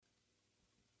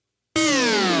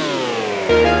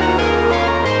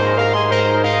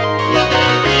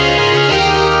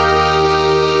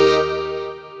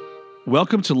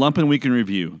Welcome to Lumpen Week in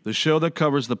Review, the show that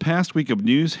covers the past week of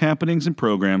news, happenings, and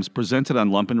programs presented on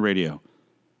Lumpen Radio.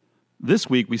 This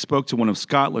week, we spoke to one of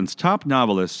Scotland's top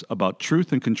novelists about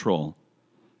truth and control,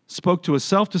 spoke to a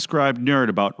self-described nerd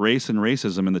about race and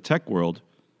racism in the tech world,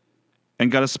 and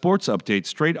got a sports update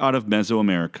straight out of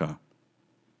Mesoamerica.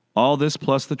 All this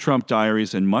plus the Trump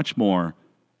diaries and much more,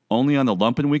 only on the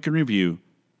Lumpen Week in Review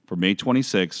for May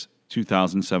 26,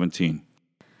 2017.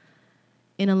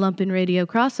 In a Lumpen Radio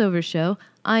crossover show,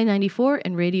 I-94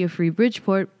 and Radio Free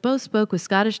Bridgeport both spoke with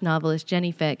Scottish novelist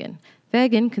Jenny Fagan.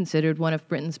 Fagan, considered one of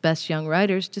Britain's best young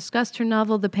writers, discussed her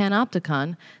novel The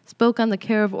Panopticon, spoke on the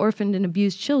care of orphaned and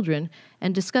abused children,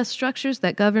 and discussed structures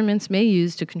that governments may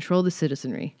use to control the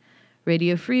citizenry.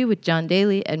 Radio Free with John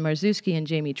Daly, Ed Marzewski, and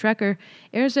Jamie Trecker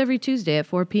airs every Tuesday at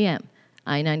 4 p.m.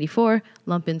 I-94,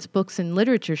 Lumpen's Books and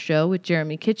Literature show with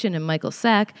Jeremy Kitchen and Michael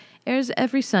Sack, airs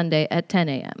every Sunday at 10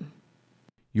 a.m.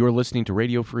 You're listening to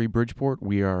Radio Free Bridgeport.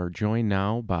 We are joined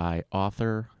now by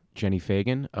author Jenny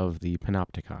Fagan of The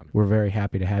Panopticon. We're very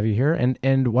happy to have you here.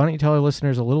 And why don't you tell our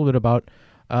listeners a little bit about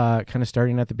kind of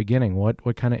starting at the beginning?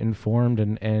 What kind of informed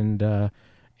and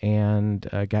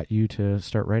got you to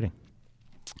start writing?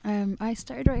 I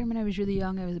started writing when I was really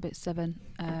young. I was about 7.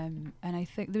 And I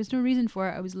think there was no reason for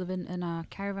it. I was living in a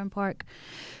caravan park.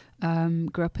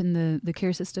 Grew up in the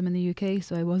care system in the UK,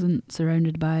 so I wasn't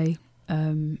surrounded by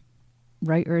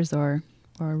writers or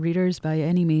readers by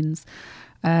any means.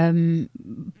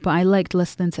 But I liked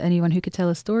listening to anyone who could tell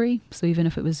a story. So even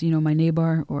if it was, my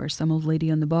neighbour or some old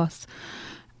lady on the bus.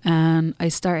 And I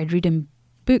started reading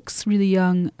books really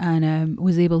young and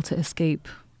was able to escape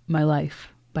my life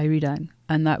by reading.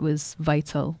 And that was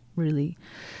vital, really,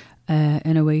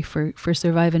 in a way for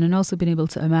surviving and also being able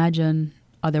to imagine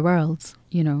other worlds.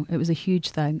 It was a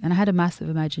huge thing. And I had a massive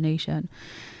imagination.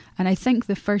 And I think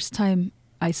the first time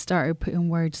I started putting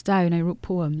words down, I wrote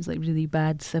poems, like really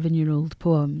bad 7-year-old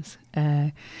poems.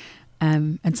 And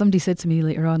somebody said to me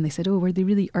later on, they said, "Oh, were they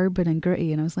really urban and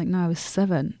gritty?" And I was like, "No, I was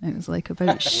 7. It was like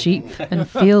about sheep and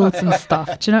fields and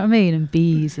stuff. Do you know what I mean? And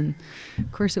bees. And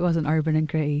of course it wasn't urban and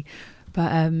gritty.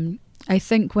 But I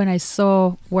think when I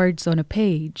saw words on a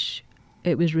page,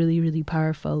 it was really, really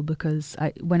powerful because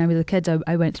when I was a kid,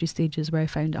 I went through stages where I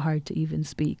found it hard to even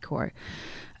speak or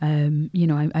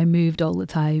I moved all the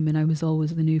time and I was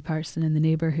always the new person in the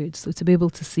neighbourhood. So to be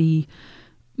able to see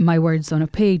my words on a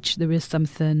page, there was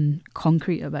something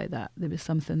concrete about that. There was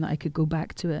something that I could go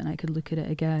back to it and I could look at it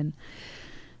again.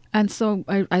 And so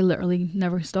I literally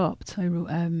never stopped. I wrote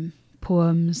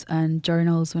poems and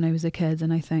journals when I was a kid.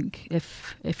 And I think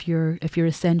if you're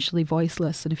essentially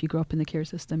voiceless and if you grow up in the care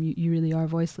system, you really are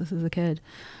voiceless as a kid.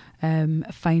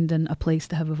 Finding a place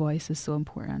to have a voice is so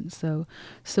important.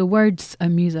 So words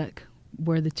and music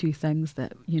were the two things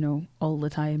that, all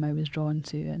the time I was drawn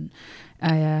to. And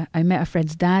I met a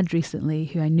friend's dad recently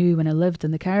who I knew when I lived in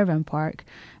the caravan park.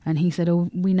 And he said, "Oh,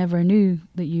 we never knew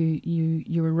that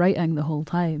you were writing the whole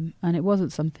time." And it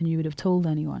wasn't something you would have told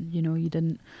anyone. You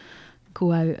didn't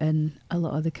go out in a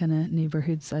lot of the kind of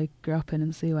neighbourhoods I grew up in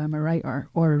and say, "Oh, I'm a writer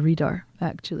or a reader,"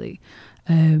 actually.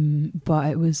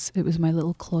 But it was my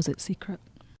little closet secret.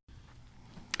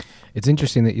 It's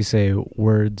interesting that you say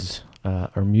words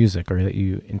or music, or that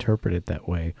you interpret it that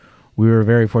way. We were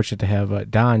very fortunate to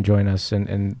have Don join us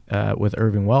and with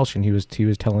Irving Welsh, and he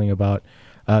was telling about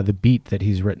the beat that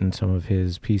he's written some of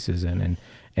his pieces in,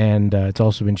 and it's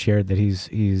also been shared that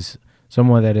he's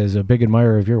someone that is a big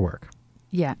admirer of your work.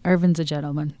 Yeah, Irvin's a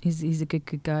gentleman. He's a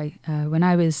good guy. When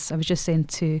I was just saying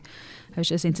to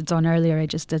Don earlier, I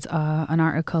just did an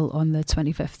article on the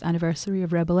 25th anniversary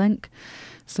of Rebel Inc.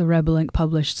 So Rebel Inc.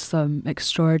 published some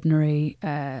extraordinary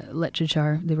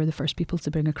literature. They were the first people to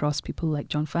bring across people like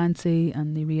John Fancy,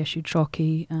 and they reissued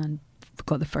Trocky and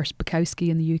got the first Bukowski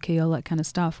in the UK, all that kind of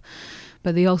stuff.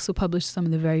 But they also published some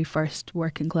of the very first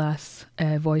working class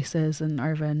voices, and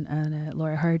Irvin and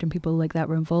Laura Hurd and people like that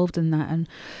were involved in that. And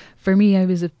for me, I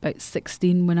was about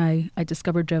 16 when I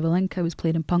discovered Rebel Inc. I was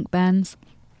playing in punk bands,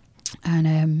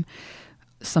 and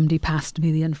somebody passed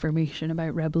me the information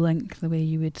about Rebel Inc. the way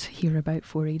you would hear about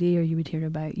 4AD or you would hear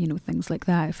about, things like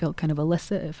that. It felt kind of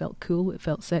illicit, it felt cool, it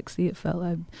felt sexy, it felt,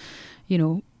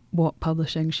 what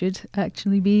publishing should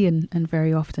actually be and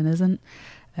very often isn't.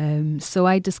 So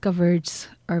I discovered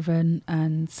Irvin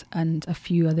and a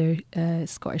few other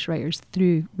Scottish writers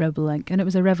through Rebel Inc. And it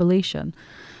was a revelation.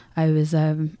 I was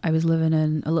living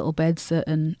in a little bedsit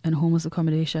in homeless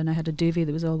accommodation. I had a duvet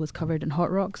that was always covered in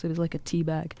hot rocks. It was like a tea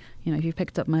bag. You know, if you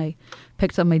picked up my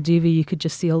duvet, you could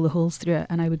just see all the holes through it.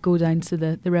 And I would go down to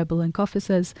the Rebel Ink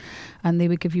offices, and they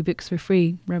would give you books for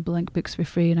free, Rebel Ink books for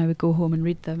free. And I would go home and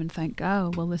read them and think,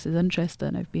 oh, well, this is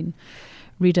interesting. I've been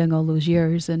reading all those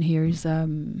years, and here's a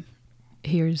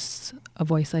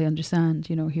voice I understand.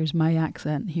 You know, here's my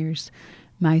accent. Here's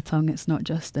my tongue. It's not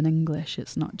just in English.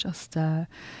 It's not just all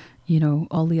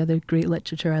the other great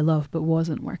literature I love, but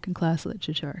wasn't working class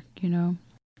literature. You know,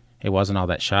 it wasn't all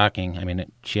that shocking. I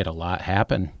mean, she had a lot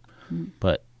happen,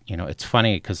 but it's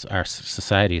funny because our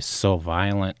society is so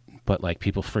violent. But like,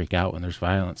 people freak out when there's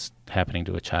violence happening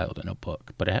to a child in a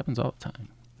book, but it happens all the time.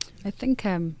 I think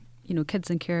Kids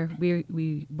in Care,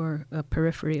 we were a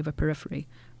periphery of a periphery.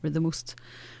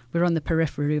 We're on the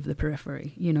periphery of the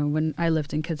periphery. You know, when I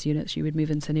lived in kids units, you would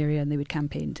move into an area and they would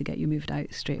campaign to get you moved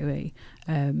out straight away.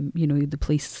 The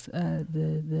police,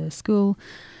 the school,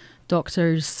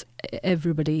 doctors,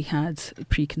 everybody had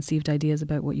preconceived ideas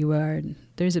about what you were. And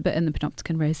there's a bit in the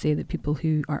Panopticon where I say that people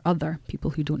who are other,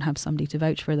 people who don't have somebody to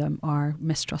vouch for them, are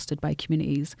mistrusted by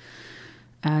communities.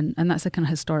 And that's a kind of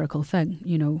historical thing,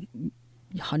 you know.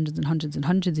 Hundreds and hundreds and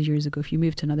hundreds of years ago, if you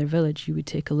moved to another village, you would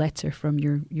take a letter from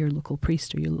your local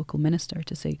priest or your local minister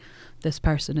to say this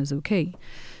person is okay.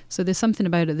 So there's something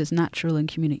about it that's natural in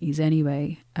communities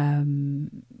anyway.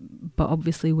 But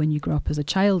obviously when you grow up as a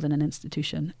child in an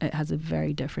institution, it has a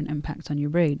very different impact on your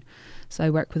brain. So I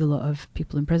work with a lot of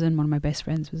people in prison. One of my best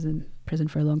friends was in prison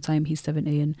for a long time. He's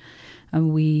 70,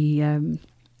 and we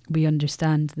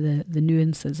understand the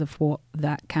nuances of what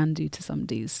that can do to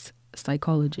somebody's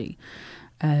psychology.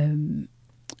 And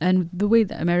the way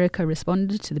that America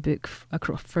responded to the book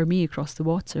for me across the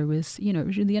water was, it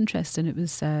was really interesting. It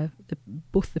was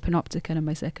both the Panopticon and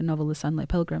my second novel, The Sunlight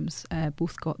Pilgrims,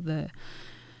 both got the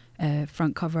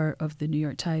front cover of the New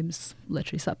York Times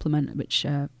literary supplement, which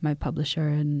my publisher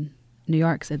in New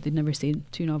York said they'd never seen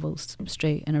two novels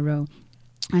straight in a row.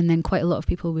 And then quite a lot of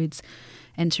people would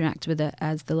interact with it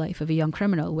as the life of a young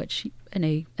criminal, which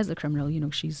as a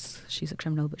criminal, she's a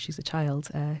criminal, but she's a child.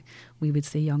 We would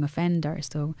say young offender,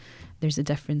 so there's a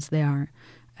difference there.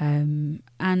 And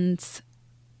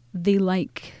they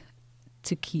like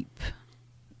to keep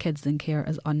Kids in Care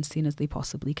as unseen as they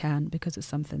possibly can because it's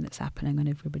something that's happening on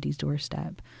everybody's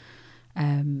doorstep.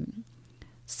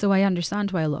 So I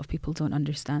understand why a lot of people don't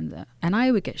understand it. And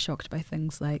I would get shocked by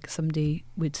things like somebody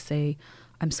would say,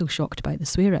 I'm so shocked by the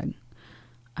swearing.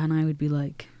 And I would be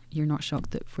like, you're not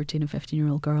shocked that 14 and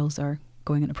 15-year-old girls are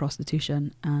going into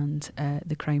prostitution, and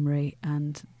the crime rate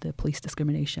and the police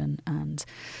discrimination and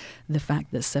the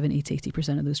fact that 70 to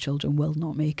 80% of those children will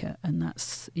not make it. And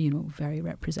that's, very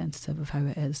representative of how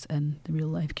it is in the real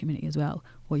life community as well.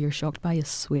 What you're shocked by is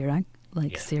swearing.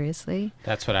 Like, seriously?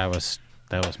 That was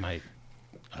my,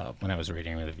 when I was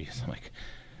reading the reviews, I'm like,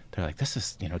 they're like, this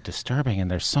is, disturbing,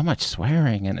 and there's so much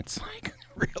swearing, and it's like,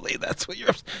 really, that's what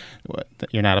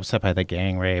you're not upset by the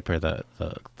gang rape or the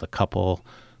couple,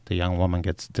 the young woman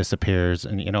disappears,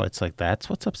 and it's like, that's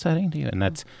what's upsetting to you. And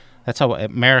that's how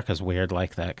America's weird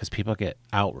like that, because people get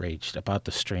outraged about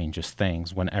the strangest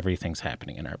things when everything's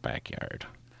happening in our backyard.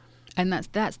 And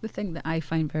that's the thing that I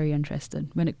find very interesting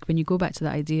when you go back to the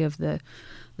idea of the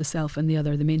self and the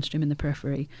other, the mainstream and the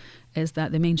periphery, is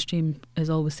that the mainstream is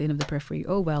always saying of the periphery,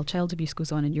 oh well, child abuse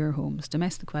goes on in your homes,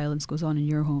 domestic violence goes on in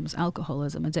your homes,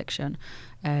 alcoholism, addiction,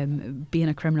 being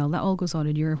a criminal, that all goes on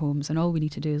in your homes, and all we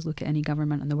need to do is look at any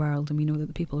government in the world and we know that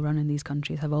the people running these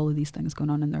countries have all of these things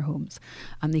going on in their homes,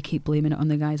 and they keep blaming it on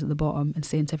the guys at the bottom and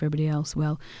saying to everybody else,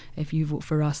 well, if you vote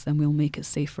for us then we'll make it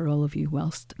safe for all of you,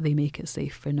 whilst they make it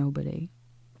safe for nobody.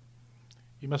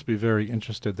 You must be very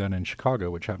interested then in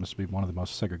Chicago, which happens to be one of the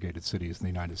most segregated cities in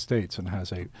the United States and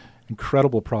has an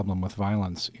incredible problem with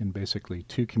violence in basically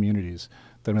two communities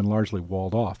that have been largely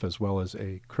walled off, as well as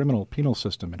a criminal penal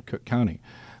system in Cook County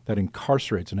that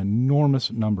incarcerates an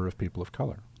enormous number of people of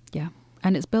color. Yeah.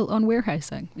 And it's built on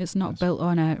warehousing. It's not built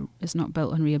on it's not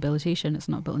built on rehabilitation. It's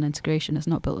not built on integration. It's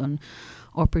not built on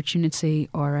opportunity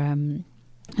or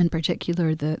in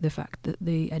particular, the fact that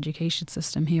the education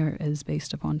system here is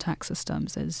based upon tax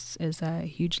systems is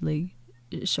hugely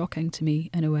shocking to me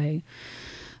in a way.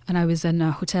 And I was in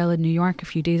a hotel in New York a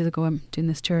few days ago. I'm doing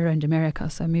this tour around America,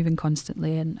 so I'm moving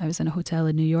constantly. And I was in a hotel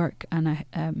in New York, and I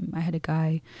had a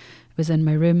guy was in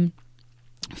my room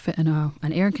fitting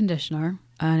an air conditioner,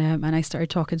 and I started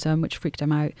talking to him, which freaked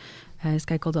him out. This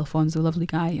guy called Alfonso, lovely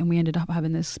guy, and we ended up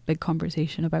having this big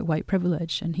conversation about white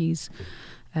privilege. And he's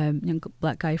young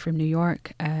black guy from New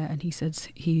York, and he said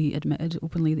he admitted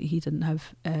openly that he didn't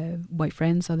have white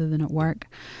friends other than at work,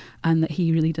 and that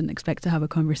he really didn't expect to have a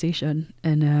conversation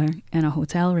in a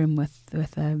hotel room with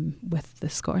the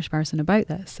Scottish person about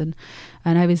this. And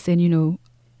I was saying, you know,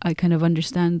 I kind of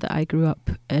understand that I grew up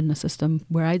in a system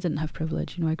where I didn't have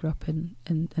privilege. You know, I grew up in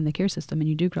the care system, and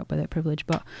you do grow up without privilege,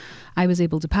 but I was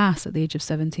able to pass at the age of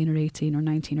 17 or 18 or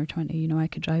 19 or 20. You know, I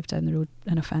could drive down the road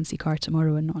in a fancy car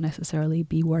tomorrow and not necessarily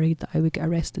be worried that I would get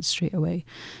arrested straight away.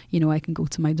 You know, I can go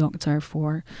to my doctor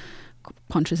for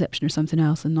contraception or something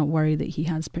else and not worry that he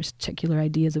has particular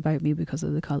ideas about me because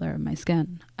of the colour of my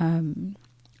skin. And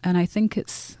I think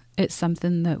it's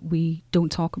something that we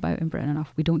don't talk about in Britain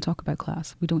enough. We don't talk about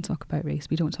class. We don't talk about race.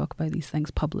 We don't talk about these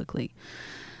things publicly.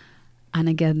 And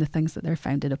again, the things that they're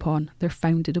founded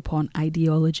upon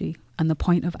ideology. And the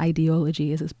point of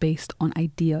ideology is it's based on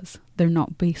ideas. They're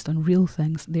not based on real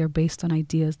things. They're based on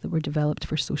ideas that were developed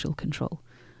for social control.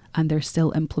 And they're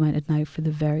still implemented now for the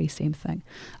very same thing.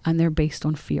 And they're based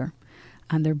on fear.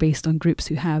 And they're based on groups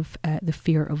who have the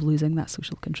fear of losing that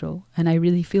social control. And I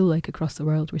really feel like across the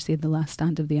world, we're seeing the last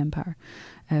stand of the empire.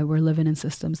 We're living in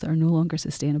systems that are no longer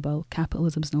sustainable.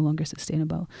 Capitalism's no longer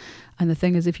sustainable. And the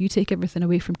thing is, if you take everything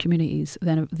away from communities,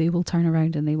 then they will turn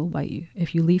around and they will bite you.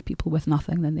 If you leave people with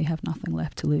nothing, then they have nothing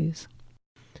left to lose.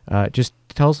 Just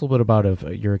tell us a little bit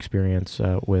about your experience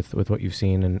with what you've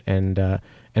seen,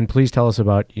 and please tell us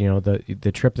about, you know,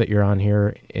 the trip that you're on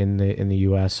here in the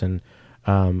U.S. and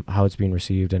how it's being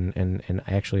received, and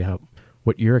actually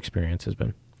what your experience has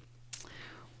been.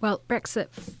 Well, Brexit,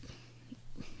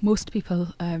 most people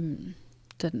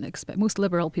didn't expect. Most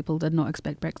liberal people did not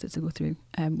expect Brexit to go through,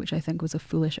 which I think was a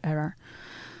foolish error.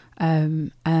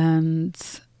 And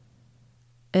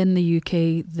in the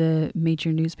UK, the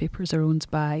major newspapers are owned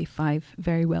by 5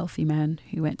 very wealthy men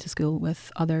who went to school with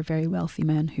other very wealthy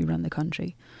men who run the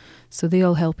country. So they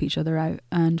all help each other out.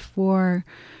 And for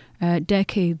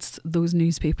decades, those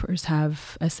newspapers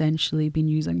have essentially been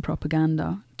using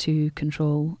propaganda to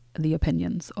control the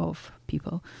opinions of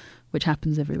people, which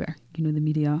happens everywhere. You know, the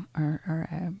media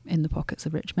are in the pockets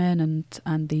of rich men,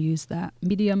 and they use that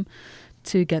medium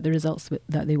to get the results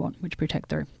that they want, which protect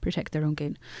their own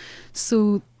gain.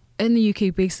 So in the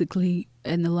UK, basically,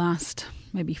 in the last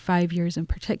maybe 5 years in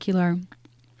particular,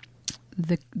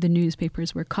 the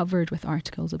newspapers were covered with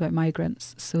articles about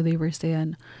migrants. So they were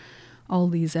saying all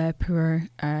these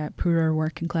poorer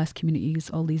working class communities,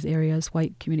 all these areas,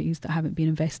 white communities that haven't been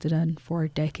invested in for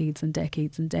decades and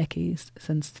decades and decades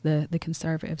since the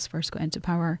Conservatives first got into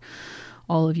power.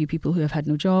 All of you people who have had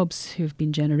no jobs, who have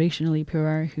been generationally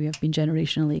poor, who have been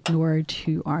generationally ignored,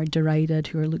 who are derided,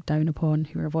 who are looked down upon,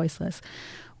 who are voiceless.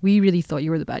 We really thought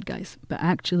you were the bad guys, but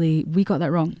actually we got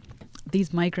that wrong.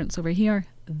 These migrants over here,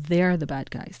 they're the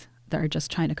bad guys that are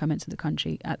just trying to come into the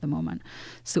country at the moment.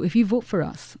 So if you vote for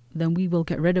us, then we will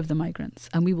get rid of the migrants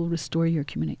and we will restore your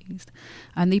communities.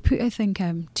 And they put, I think,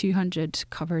 200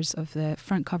 covers of the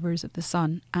front covers of The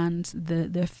Sun, and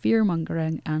the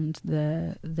fear-mongering and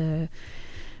the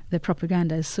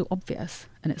propaganda is so obvious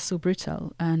and it's so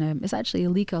brutal, and it's actually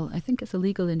illegal. I think it's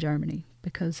illegal in Germany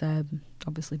because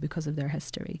obviously because of their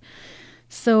history.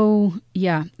 So,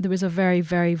 yeah, there was a very,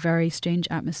 very, very strange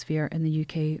atmosphere in the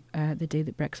UK the day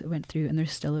that Brexit went through, and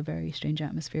there's still a very strange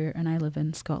atmosphere. And I live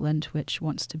in Scotland, which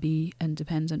wants to be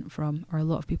independent from, or a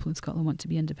lot of people in Scotland want to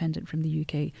be independent from the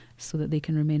UK so that they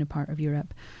can remain a part of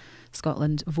Europe.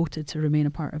 Scotland voted to remain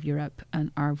a part of Europe,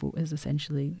 and our vote is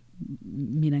essentially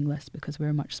meaningless because we're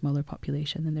a much smaller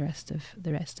population than the rest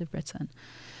of Britain.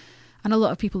 And a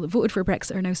lot of people that voted for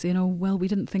Brexit are now saying, oh, well, we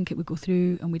didn't think it would go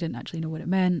through and we didn't actually know what it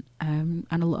meant. And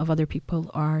a lot of other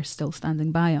people are still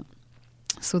standing by it.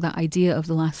 So that idea of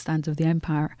the last stand of the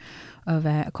empire, of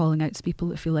calling out to people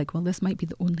that feel like, well, this might be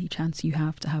the only chance you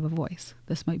have to have a voice.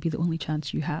 This might be the only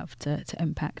chance you have to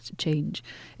impact change,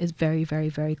 is very, very,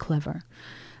 very clever.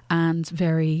 And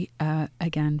very,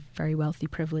 again, very wealthy,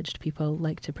 privileged people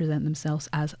like to present themselves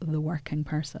as the working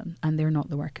person. And they're not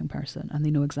the working person. And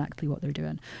they know exactly what they're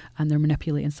doing. And they're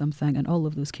manipulating something. And all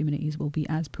of those communities will be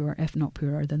as poor, if not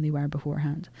poorer, than they were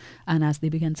beforehand. And as they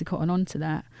begin to cotton on to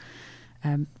that,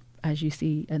 as you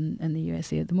see in the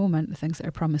USA at the moment, the things that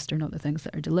are promised are not the things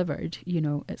that are delivered. You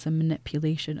know, it's a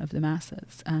manipulation of the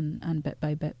masses. And bit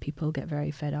by bit, people get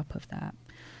very fed up of that.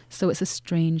 So it's a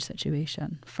strange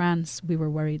situation. France, we were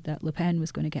worried that Le Pen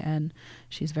was going to get in.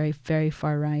 She's very, very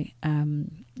far right.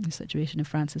 The situation in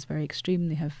France is very extreme.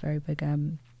 They have very big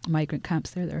migrant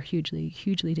camps there that are hugely,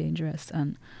 hugely dangerous.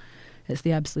 And it's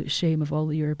the absolute shame of all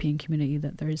the European community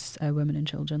that there's women and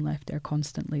children left there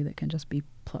constantly that can just be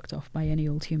plucked off by any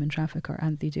old human trafficker.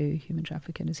 And they do. Human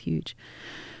trafficking is huge.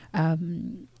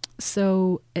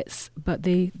 So but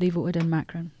they voted in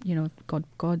Macron.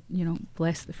 God,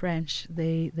 bless the French.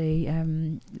 They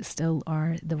still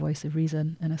are the voice of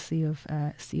reason in a sea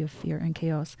of fear and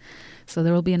chaos. So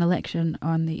there will be an election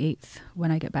on the 8th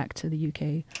when I get back to the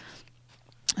UK,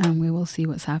 and we will see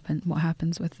what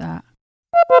happens with that.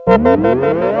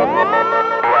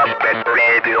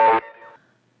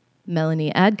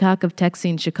 Melanie Adcock of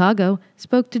TechScene Chicago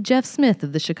spoke to Jeff Smith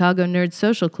of the Chicago Nerd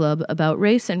Social Club about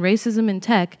race and racism in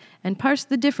tech and parsed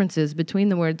the differences between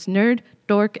the words nerd,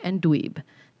 dork, and dweeb.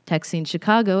 TechScene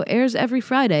Chicago airs every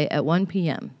Friday at 1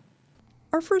 p.m.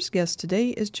 Our first guest today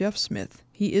is Jeff Smith.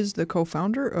 He is the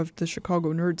co-founder of the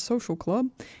Chicago Nerd Social Club,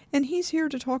 and he's here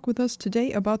to talk with us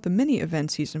today about the many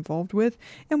events he's involved with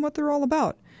and what they're all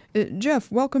about. Jeff,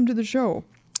 welcome to the show.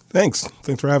 Thanks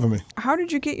for having me. How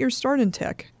did you get your start in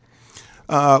tech?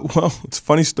 Well, it's a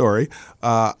funny story.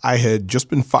 I had just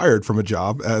been fired from a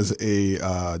job as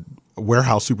a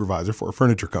warehouse supervisor for a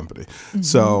furniture company. Mm-hmm.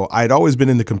 So I'd always been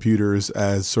into computers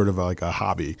as sort of like a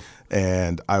hobby,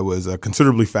 and I was a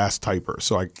considerably fast typer.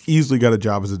 So I easily got a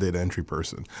job as a data entry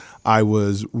person. I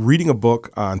was reading a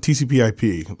book on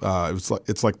TCP/IP.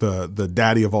 It's like the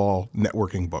daddy of all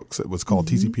networking books. It was called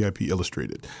TCP/IP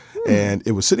Illustrated. And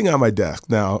it was sitting on my desk.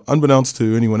 Now, unbeknownst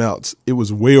to anyone else, it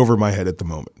was way over my head at the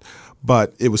moment.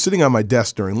 But it was sitting on my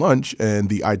desk during lunch, and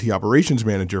the IT operations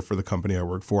manager for the company I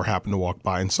worked for happened to walk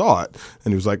by and saw it.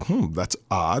 And he was like, that's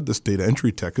odd. This data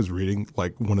entry tech is reading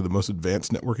like one of the most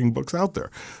advanced networking books out there.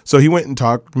 So he went and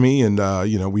talked to me, and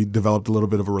we developed a little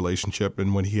bit of a relationship.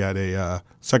 And when he had a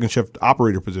second shift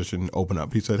operator position open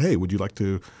up, he said, hey, would you like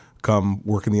to come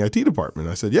work in the IT department?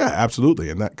 I said, yeah,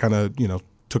 absolutely. And that kind of,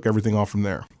 took everything off from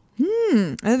there.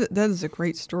 That is a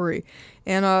great story.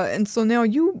 And so now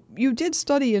you did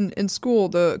study in school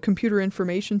the computer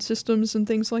information systems and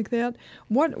things like that.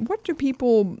 What do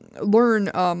people learn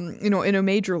in a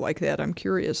major like that? I'm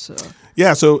curious.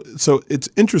 Yeah, so it's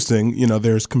interesting.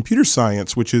 There's computer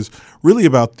science, which is really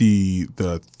about the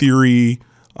theory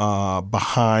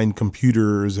behind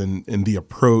computers and the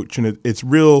approach, and it's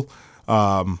real.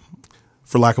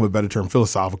 For lack of a better term,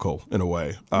 philosophical in a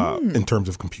way in terms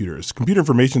of computers. Computer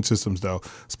information systems, though,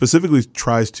 specifically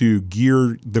tries to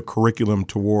gear the curriculum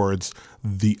towards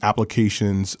the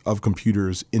applications of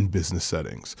computers in business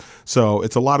settings. So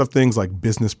it's a lot of things like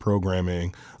business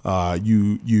programming.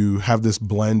 You have this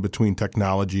blend between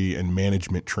technology and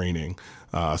management training.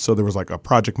 So there was like a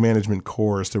project management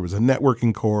course, there was a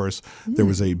networking course, there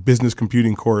was a business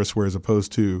computing course where as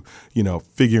opposed to,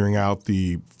 figuring out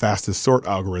the fastest sort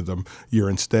algorithm, you're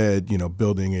instead,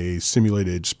 building a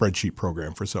simulated spreadsheet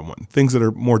program for someone. Things that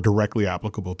are more directly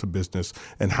applicable to business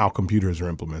and how computers are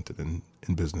implemented in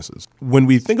businesses. When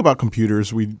we think about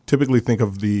computers, we typically think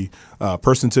of the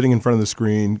person sitting in front of the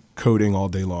screen coding all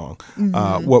day long.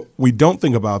 What we don't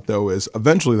think about, though, is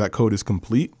eventually that code is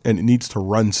complete and it needs to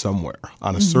run somewhere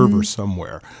on a server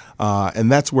somewhere.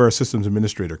 And that's where a systems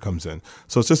administrator comes in.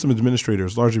 So a systems administrator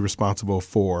is largely responsible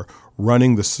for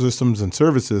running the systems and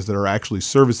services that are actually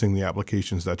servicing the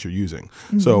applications that you're using.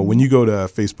 So when you go to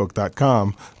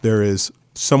Facebook.com, there is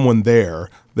someone there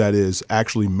that is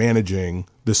actually managing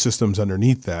the systems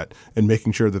underneath that and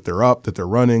making sure that they're up, that they're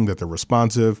running, that they're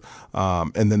responsive.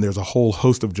 And then there's a whole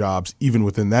host of jobs even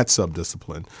within that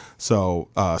subdiscipline. So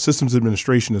systems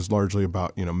administration is largely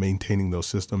about, maintaining those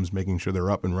systems, making sure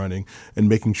they're up and running, and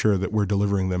making sure that we're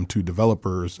delivering them to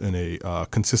developers in a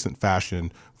consistent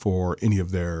fashion for any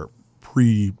of their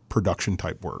pre-production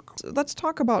type work. So let's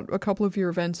talk about a couple of your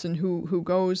events and who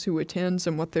goes, who attends,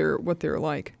 and what they're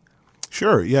like.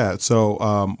 Sure. Yeah. So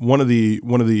one of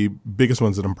the biggest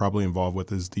ones that I'm probably involved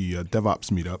with is the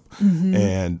DevOps meetup,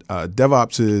 and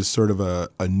DevOps is sort of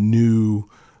a new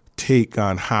take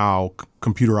on how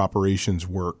computer operations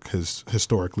work has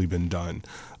historically been done.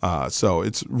 So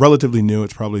it's relatively new.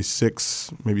 It's probably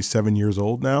 6, maybe 7 years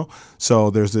old now. So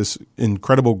there's this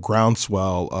incredible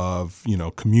groundswell of,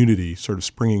 community sort of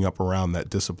springing up around that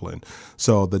discipline.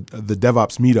 So the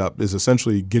DevOps meetup is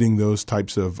essentially getting those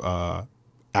types of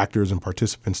actors and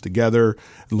participants together,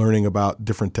 learning about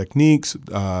different techniques,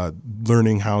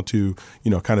 learning how to,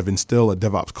 kind of instill a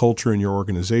DevOps culture in your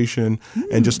organization,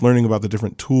 and just learning about the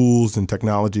different tools and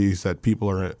technologies that people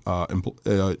are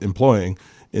employing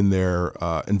in their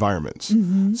environments.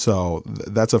 So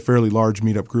that's a fairly large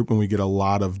meetup group, and we get a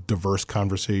lot of diverse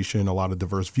conversation, a lot of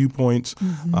diverse viewpoints,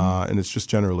 and it's just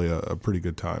generally a pretty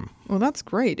good time. Well, that's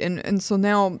great. And so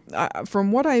now,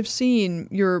 from what I've seen,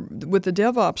 with the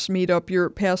DevOps meetup, your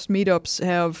past meetups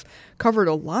have covered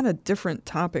a lot of different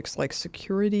topics like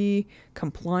security,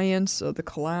 compliance, the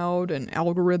cloud, and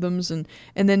algorithms,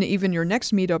 and then even your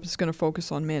next meetup is going to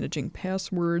focus on managing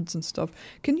passwords and stuff.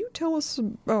 Can you tell us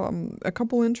a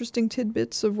couple interesting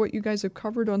tidbits of what you guys have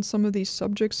covered on some of these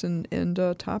subjects and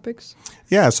topics?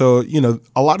 Yeah, so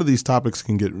a lot of these topics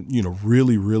can get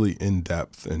really, really in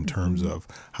depth in terms of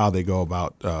how they go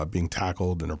about being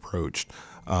tackled and approached.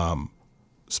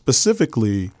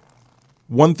 Specifically,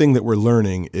 one thing that we're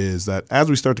learning is that as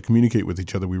we start to communicate with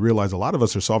each other, we realize a lot of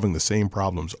us are solving the same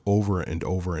problems over and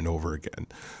over and over again.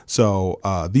 So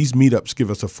these meetups give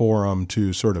us a forum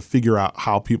to sort of figure out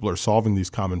how people are solving these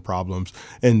common problems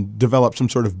and develop some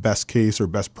sort of best case or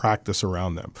best practice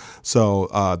around them. So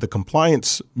the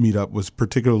compliance meetup was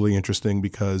particularly interesting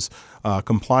because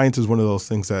compliance is one of those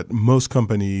things that most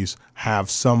companies have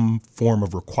some form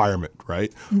of requirement,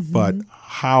 right? But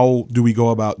how do we go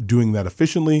about doing that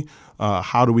efficiently?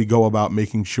 How do we go about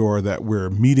making sure that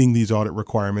we're meeting these audit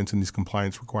requirements and these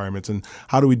compliance requirements? And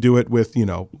how do we do it with,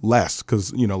 less?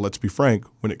 Because, let's be frank,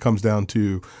 when it comes down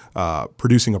to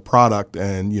producing a product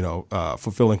and,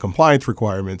 fulfilling compliance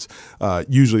requirements,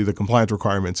 usually the compliance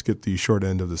requirements get the short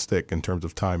end of the stick in terms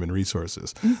of time and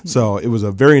resources. So it was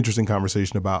a very interesting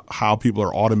conversation about how people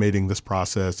are automating this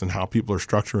process and how people are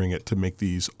structuring it to make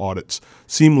these audits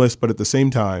seamless, but at the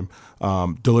same time,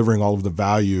 delivering all of the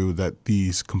value that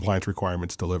these compliance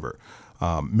requirements deliver.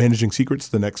 Managing secrets,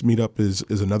 the next meetup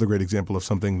is another great example of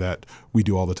something that we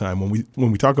do all the time.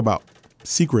 When we talk about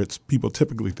secrets, people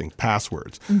typically think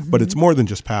passwords, but it's more than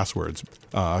just passwords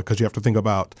because you have to think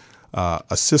about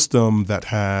a system that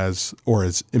has or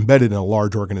is embedded in a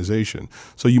large organization.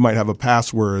 So you might have a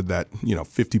password that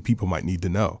 50 people might need to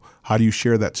know. How do you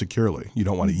share that securely? You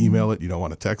don't want to email it. You don't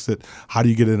want to text it. How do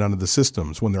you get it onto the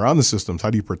systems? When they're on the systems,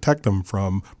 how do you protect them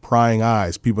from prying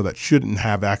eyes, people that shouldn't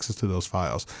have access to those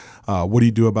files? What do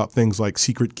you do about things like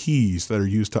secret keys that are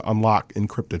used to unlock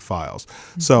encrypted files?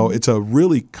 So it's a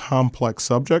really complex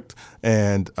subject,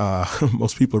 and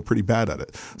most people are pretty bad at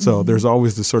it. So there's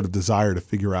always this sort of desire to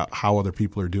figure out how other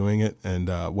people are doing it and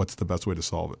what's the best way to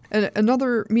solve it. And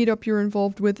another meetup you're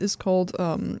involved with is called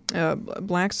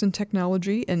Blacks in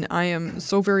Technology, and I am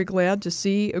so very glad to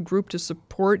see a group to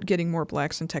support getting more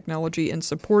blacks in technology and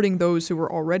supporting those who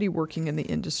are already working in the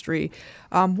industry.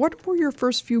 What were your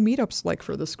first few meetups like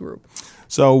for this group?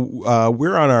 So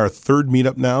we're on our third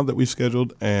meetup now that we've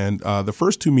scheduled, and the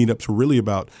first two meetups were really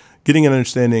about getting an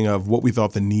understanding of what we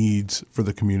thought the needs for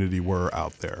the community were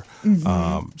out there.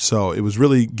 So it was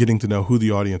really getting to know who the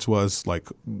audience was, like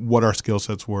what our skill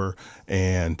sets were,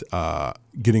 and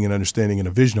getting an understanding and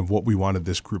a vision of what we wanted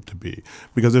this group to be.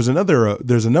 Because there's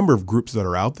a number of groups that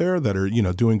are out there that are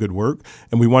doing good work,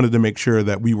 and we wanted to make sure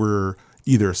that we were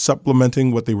either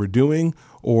supplementing what they were doing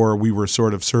or we were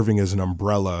sort of serving as an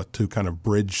umbrella to kind of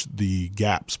bridge the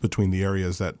gaps between the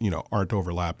areas that, aren't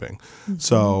overlapping.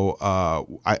 So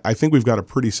I think we've got a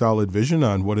pretty solid vision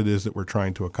on what it is that we're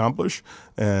trying to accomplish.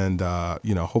 And,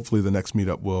 hopefully the next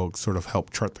meetup will sort of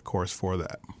help chart the course for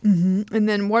that. And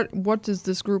then what does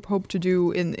this group hope to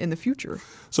do in the future?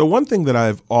 So one thing that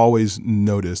I've always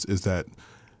noticed is that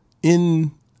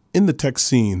in the tech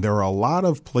scene, there are a lot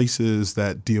of places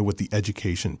that deal with the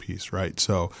education piece, right?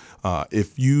 So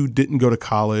if you didn't go to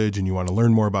college and you want to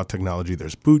learn more about technology,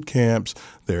 there's boot camps,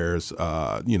 there's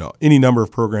any number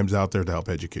of programs out there to help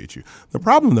educate you. The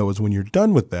problem, though, is when you're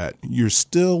done with that, you're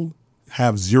still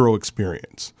have zero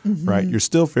experience, right? You're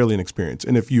still fairly inexperienced.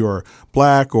 And if you're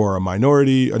black or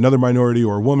another minority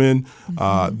or a woman,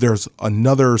 there's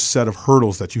another set of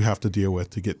hurdles that you have to deal with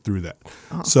to get through that.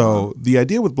 So the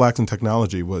idea with Blacks in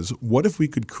Technology was, what if we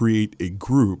could create a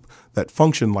group that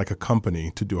functioned like a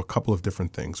company to do a couple of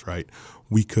different things, right?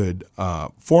 We could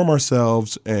form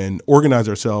ourselves and organize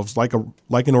ourselves like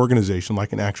an organization,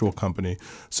 like an actual company,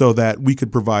 so that we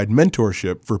could provide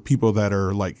mentorship for people that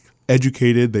are like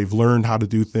educated, they've learned how to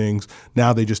do things.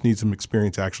 Now they just need some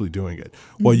experience actually doing it.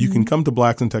 Well, you can come to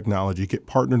Blacks in Technology, get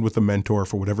partnered with a mentor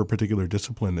for whatever particular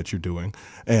discipline that you're doing,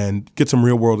 and get some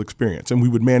real world experience. And we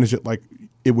would manage it like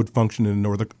it would function in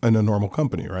a normal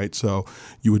company, right? So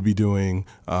you would be doing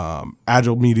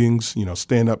agile meetings,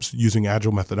 stand-ups using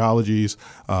agile methodologies,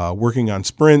 working on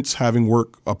sprints, having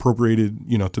work appropriated,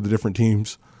 to the different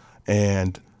teams.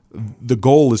 And the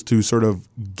goal is to sort of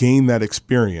gain that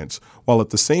experience while at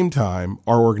the same time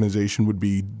our organization would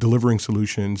be delivering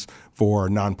solutions for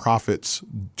nonprofits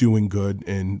doing good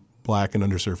in Black and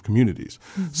underserved communities.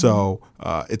 So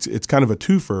it's kind of a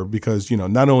twofer because,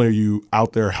 not only are you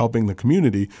out there helping the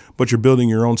community, but you're building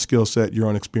your own skill set, your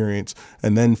own experience.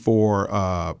 And then for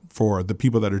the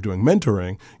people that are doing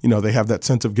mentoring, they have that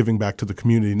sense of giving back to the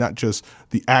community, not just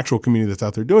the actual community that's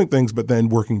out there doing things, but then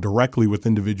working directly with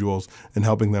individuals and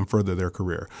helping them further their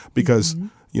career. Because,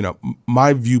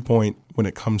 my viewpoint when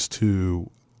it comes to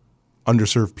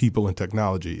underserved people in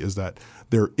technology is that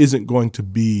there isn't going to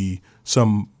be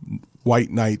some white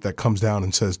knight that comes down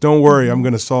and says, don't worry, I'm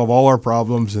going to solve all our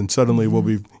problems and suddenly we'll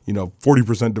be,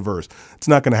 40% diverse. It's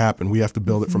not going to happen. We have to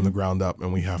build it from the ground up,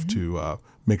 and we have to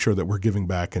make sure that we're giving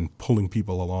back and pulling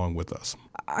people along with us.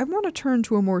 I want to turn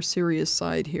to a more serious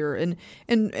side here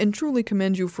and truly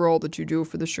commend you for all that you do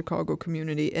for the Chicago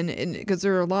community, and because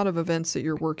there are a lot of events that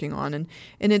you're working on,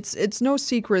 and it's no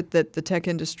secret that the tech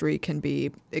industry can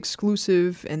be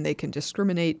exclusive and they can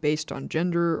discriminate based on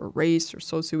gender or race or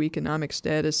socioeconomic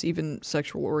status, even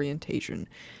sexual orientation.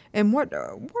 And what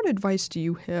advice do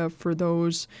you have for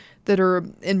those that are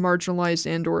in marginalized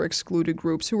and or excluded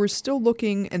groups who are still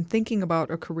looking and thinking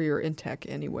about a career in tech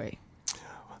anyway?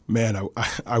 Man,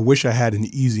 I wish I had an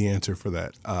easy answer for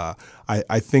that.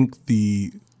 I think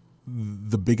the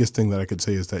biggest thing that I could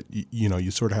say is that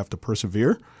you sort of have to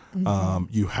persevere.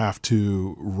 You have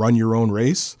to run your own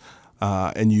race.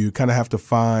 And you kind of have to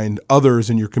find others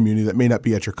in your community that may not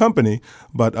be at your company,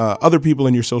 but other people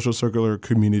in your social circular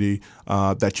community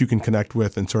that you can connect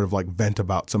with and sort of like vent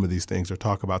about some of these things or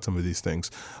talk about some of these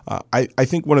things. I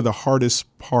think one of the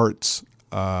hardest parts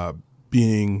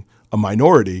being a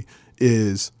minority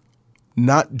is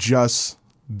not just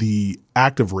the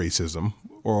act of racism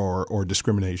or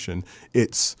discrimination.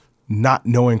 It's not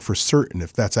knowing for certain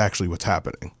if that's actually what's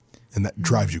happening. And that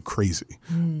drives you crazy.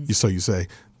 So you say,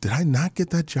 did I not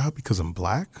get that job because I'm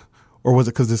Black? Or was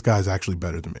it because this guy's actually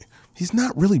better than me? He's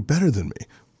not really better than me.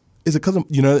 Is it because I'm,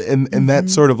 and that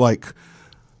sort of like,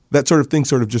 that sort of thing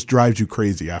sort of just drives you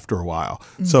crazy after a while.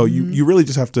 So you really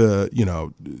just have to,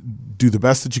 do the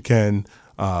best that you can,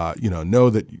 know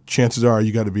that chances are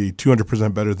you got to be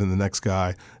 200% better than the next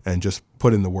guy and just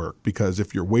put in the work. Because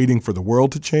if you're waiting for the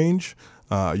world to change,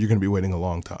 you're going to be waiting a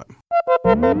long time.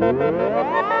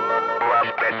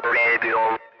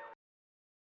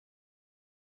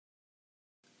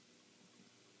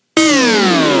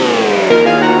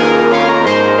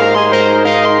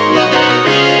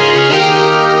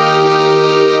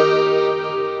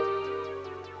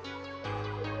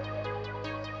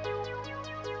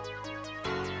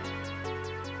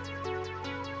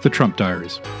 The Trump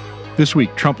Diaries. This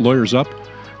week, Trump lawyers up,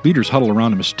 leaders huddle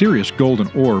around a mysterious golden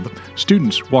orb,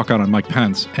 students walk out on Mike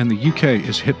Pence, and the UK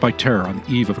is hit by terror on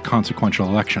the eve of a consequential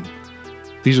election.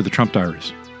 These are the Trump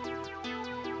Diaries.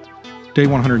 Day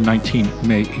 119,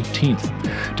 May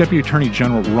 18th. Deputy Attorney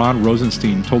General Rod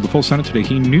Rosenstein told the full Senate today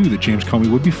he knew that James Comey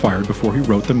would be fired before he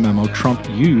wrote the memo Trump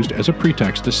used as a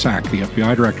pretext to sack the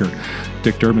FBI director.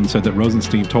 Dick Durbin said that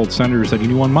Rosenstein told senators that he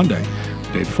knew on Monday,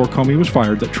 the day before Comey was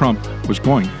fired, that Trump was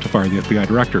going to fire the FBI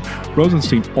director.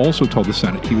 Rosenstein also told the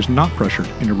Senate he was not pressured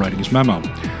into writing his memo.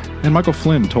 And Michael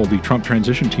Flynn told the Trump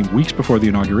transition team weeks before the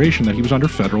inauguration that he was under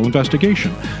federal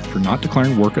investigation for not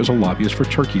declaring work as a lobbyist for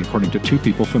Turkey, according to two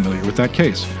people familiar with that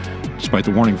case. Despite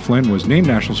the warning, Flynn was named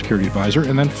National Security Advisor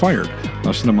and then fired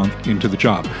less than a month into the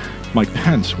job. Mike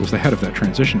Pence was the head of that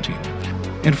transition team.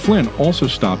 And Flynn also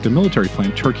stopped a military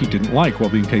plane Turkey didn't like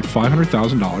while being paid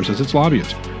 $500,000 as its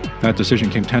lobbyist. That decision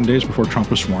came 10 days before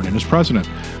Trump was sworn in as president.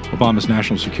 Obama's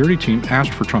national security team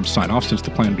asked for Trump's sign-off since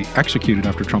the plan be executed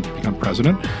after Trump had become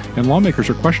president, and lawmakers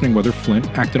are questioning whether Flynn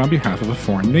acted on behalf of a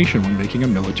foreign nation when making a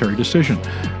military decision.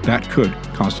 That could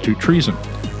constitute treason.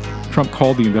 Trump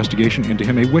called the investigation into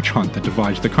him a witch hunt that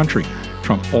divides the country.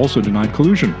 Trump also denied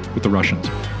collusion with the Russians.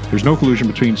 There's no collusion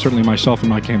between certainly myself and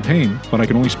my campaign, but I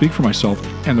can only speak for myself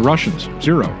and the Russians.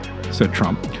 Zero, said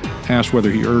Trump. Asked whether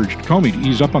he urged Comey to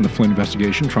ease up on the Flynn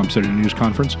investigation, Trump said in a news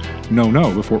conference,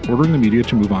 no, before ordering the media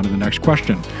to move on to the next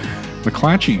question.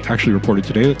 McClatchy actually reported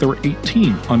today that there were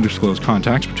 18 undisclosed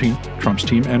contacts between Trump's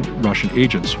team and Russian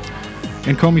agents.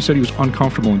 And Comey said he was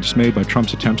uncomfortable and dismayed by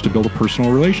Trump's attempts to build a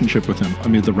personal relationship with him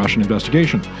amid the Russian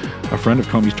investigation. A friend of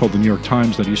Comey's told the New York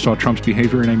Times that he saw Trump's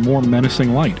behavior in a more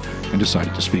menacing light and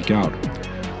decided to speak out.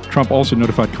 Trump also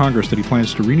notified Congress that he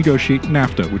plans to renegotiate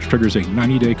NAFTA, which triggers a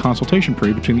 90-day consultation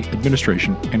period between the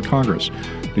administration and Congress.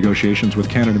 Negotiations with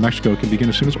Canada and Mexico can begin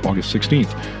as soon as August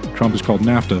 16th. Trump has called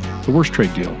NAFTA the worst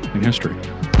trade deal in history.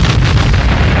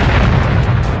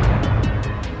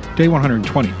 Day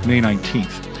 120, May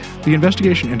 19th. The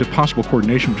investigation into possible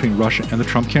coordination between Russia and the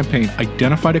Trump campaign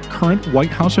identified a current White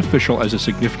House official as a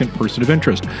significant person of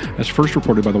interest, as first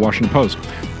reported by the Washington Post.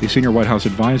 A senior White House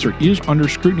advisor is under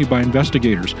scrutiny by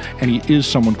investigators, and he is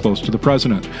someone close to the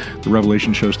president. The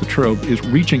revelation shows the probe is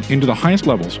reaching into the highest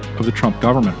levels of the Trump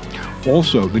government.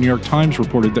 Also, the New York Times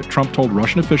reported that Trump told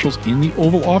Russian officials in the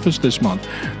Oval Office this month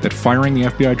that firing the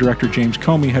FBI Director James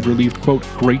Comey had relieved, quote,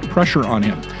 great pressure on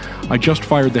him. I just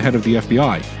fired the head of the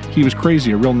FBI. He was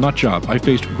crazy, a real nut job. I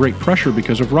faced great pressure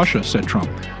because of Russia, said Trump.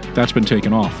 That's been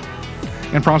taken off.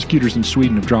 And prosecutors in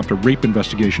Sweden have dropped a rape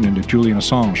investigation into Julian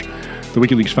Assange. The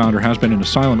WikiLeaks founder has been in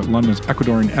asylum at London's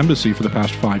Ecuadorian embassy for the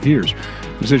past 5 years.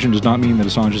 The decision does not mean that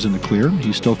Assange is in the clear.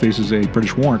 He still faces a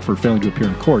British warrant for failing to appear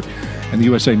in court, and the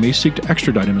USA may seek to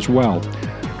extradite him as well.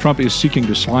 Trump is seeking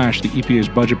to slash the EPA's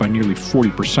budget by nearly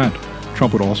 40%.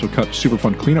 Trump would also cut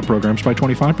Superfund cleanup programs by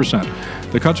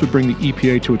 25%. The cuts would bring the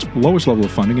EPA to its lowest level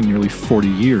of funding in nearly 40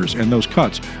 years, and those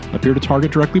cuts appear to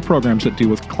target directly programs that deal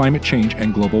with climate change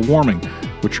and global warming,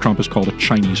 which Trump has called a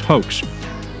Chinese hoax.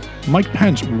 Mike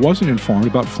Pence wasn't informed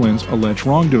about Flynn's alleged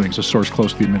wrongdoings, a source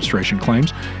close to the administration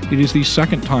claims. It is the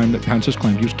second time that Pence has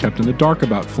claimed he was kept in the dark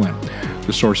about Flynn.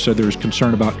 The source said there is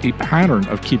concern about a pattern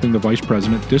of keeping the vice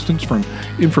president distanced from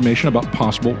information about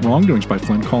possible wrongdoings by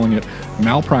Flynn, calling it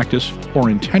malpractice or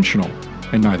intentional,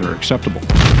 and neither are acceptable.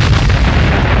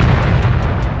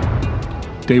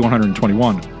 Day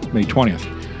 121, May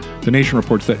 20th. The Nation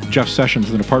reports that Jeff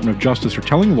Sessions and the Department of Justice are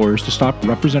telling lawyers to stop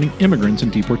representing immigrants in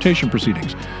deportation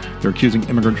proceedings. They're accusing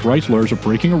immigrants' rights lawyers of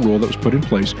breaking a rule that was put in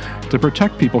place to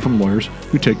protect people from lawyers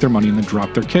who take their money and then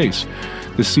drop their case.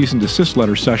 The cease and desist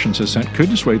letter Sessions has sent could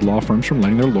dissuade law firms from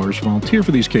letting their lawyers volunteer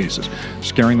for these cases,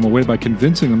 scaring them away by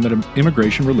convincing them that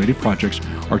immigration-related projects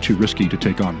are too risky to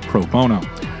take on pro bono.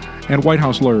 And White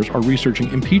House lawyers are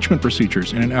researching impeachment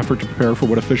procedures in an effort to prepare for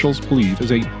what officials believe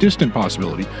is a distant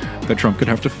possibility that Trump could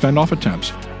have to fend off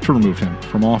attempts to remove him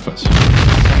from office.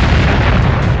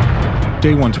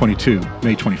 Day 122,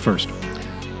 May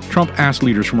 21st. Trump asked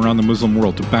leaders from around the Muslim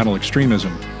world to battle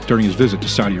extremism during his visit to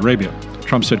Saudi Arabia.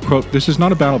 Trump said, quote, "This is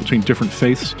not a battle between different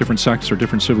faiths, different sects, or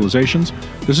different civilizations.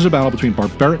 This is a battle between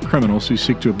barbaric criminals who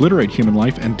seek to obliterate human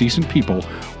life and decent people,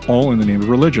 all in the name of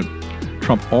religion."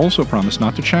 Trump also promised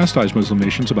not to chastise Muslim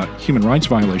nations about human rights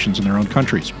violations in their own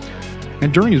countries.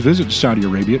 And during his visit to Saudi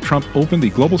Arabia, Trump opened the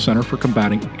Global Center for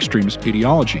Combating Extremist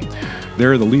Ideology.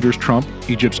 There, the leaders Trump,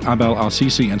 Egypt's Abdel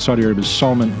al-Sisi, and Saudi Arabia's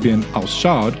Salman bin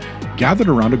al-Saud gathered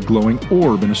around a glowing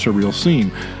orb in a surreal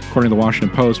scene. According to the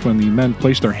Washington Post, when the men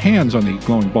placed their hands on the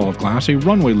glowing ball of glass, a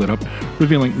runway lit up,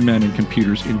 revealing men and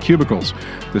computers in cubicles.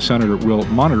 The senator will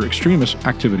monitor extremist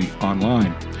activity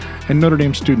online. And Notre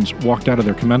Dame students walked out of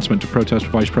their commencement to protest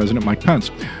Vice President Mike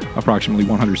Pence. Approximately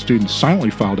 100 students silently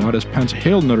filed out as Pence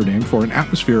hailed Notre Dame for an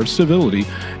atmosphere of civility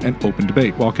and open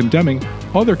debate, while condemning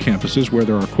other campuses where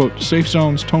there are, quote, safe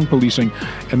zones, tone policing,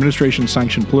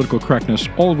 administration-sanctioned political correctness,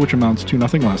 all of which amounts to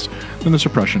nothing less than the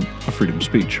suppression of freedom of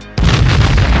speech.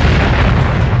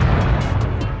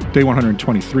 Day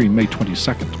 123, May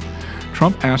 22nd.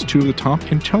 Trump asked two of the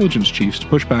top intelligence chiefs to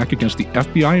push back against the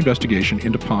FBI investigation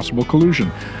into possible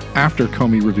collusion after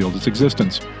Comey revealed its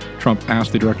existence. Trump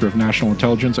asked the Director of National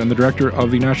Intelligence and the Director of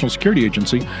the National Security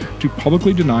Agency to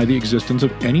publicly deny the existence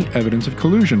of any evidence of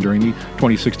collusion during the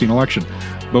 2016 election.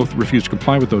 Both refused to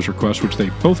comply with those requests, which they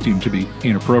both deemed to be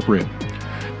inappropriate.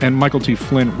 And Michael T.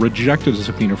 Flynn rejected a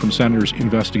subpoena from senators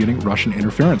investigating Russian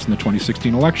interference in the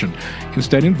 2016 election,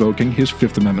 instead invoking his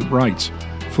Fifth Amendment rights.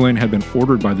 Flynn had been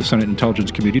ordered by the Senate Intelligence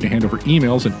Committee to hand over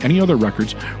emails and any other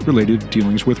records related to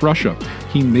dealings with Russia.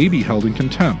 He may be held in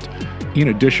contempt. In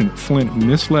addition, Flynn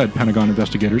misled Pentagon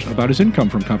investigators about his income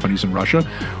from companies in Russia,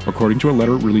 according to a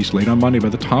letter released late on Monday by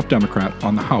the top Democrat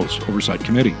on the House Oversight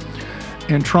Committee.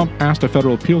 And Trump asked a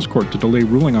federal appeals court to delay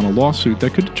ruling on a lawsuit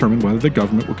that could determine whether the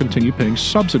government will continue paying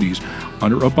subsidies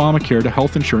under Obamacare to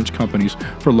health insurance companies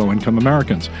for low-income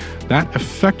Americans. That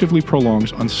effectively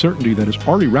prolongs uncertainty that is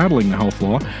already rattling the health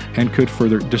law and could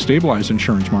further destabilize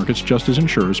insurance markets just as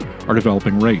insurers are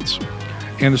developing rates.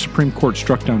 And the Supreme Court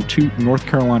struck down two North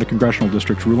Carolina congressional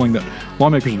districts, ruling that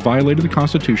lawmakers violated the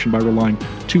Constitution by relying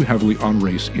too heavily on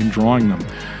race in drawing them.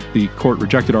 The court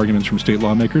rejected arguments from state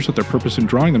lawmakers that their purpose in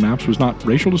drawing the maps was not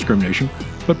racial discrimination,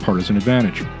 but partisan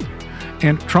advantage.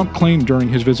 And Trump claimed during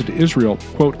his visit to Israel,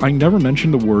 quote, "I never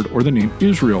mentioned the word or the name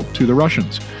Israel to the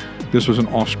Russians." This was an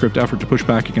off-script effort to push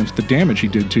back against the damage he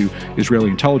did to Israeli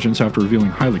intelligence after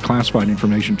revealing highly classified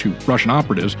information to Russian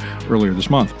operatives earlier this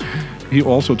month. He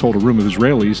also told a room of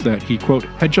Israelis that he, quote,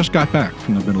 "had just got back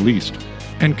from the Middle East."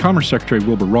 And Commerce Secretary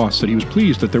Wilbur Ross said he was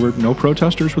pleased that there were no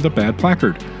protesters with a bad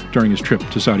placard during his trip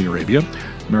to Saudi Arabia.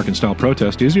 American-style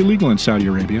protest is illegal in Saudi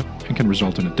Arabia and can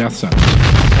result in a death sentence.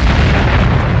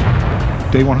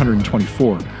 Day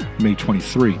 124, May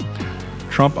 23.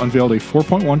 Trump unveiled a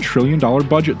 $4.1 trillion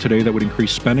budget today that would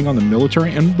increase spending on the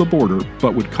military and the border,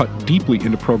 but would cut deeply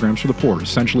into programs for the poor,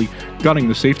 essentially gutting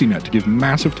the safety net to give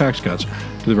massive tax cuts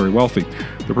to the very wealthy.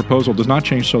 The proposal does not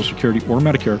change Social Security or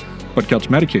Medicare, but cuts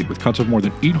Medicaid with cuts of more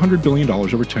than $800 billion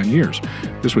over 10 years.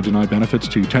 This would deny benefits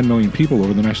to 10 million people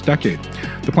over the next decade.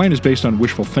 The plan is based on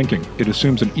wishful thinking. It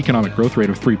assumes an economic growth rate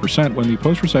of 3% when the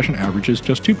post-recession average is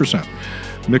just 2%.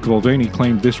 Mick Mulvaney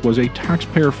claimed this was a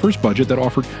taxpayer-first budget that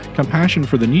offered compassion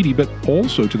for the needy, but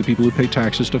also to the people who pay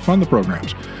taxes to fund the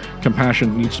programs.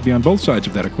 Compassion needs to be on both sides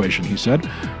of that equation, he said.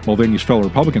 Mulvaney's fellow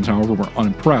Republicans, however, were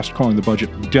unimpressed, calling the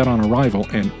budget dead on arrival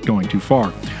and going too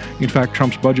far. In fact,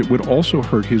 Trump's budget would also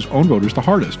hurt his own voters the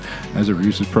hardest, as it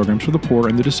reduces programs for the poor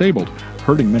and the disabled,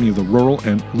 hurting many of the rural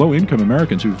and low-income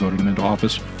Americans who voted him into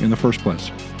office in the first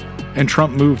place. And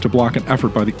Trump moved to block an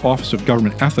effort by the Office of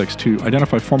Government Ethics to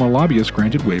identify former lobbyists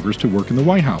granted waivers to work in the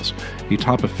White House. A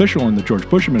top official in the George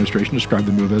Bush administration described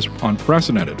the move as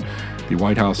unprecedented. The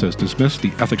White House has dismissed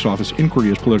the Ethics Office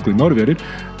inquiry as politically motivated.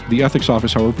 The Ethics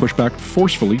Office, however, pushed back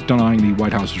forcefully, denying the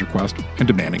White House's request and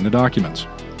demanding the documents.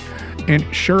 And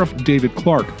Sheriff David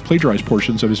Clark plagiarized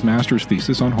portions of his master's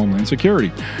thesis on Homeland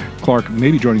Security. Clark may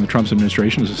be joining the Trump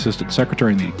administration as Assistant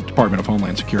Secretary in the Department of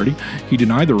Homeland Security. He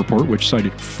denied the report, which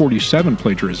cited 47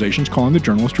 plagiarizations, calling the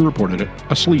journalist who reported it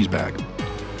a sleazebag.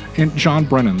 And John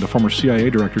Brennan, the former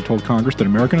CIA director, told Congress that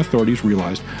American authorities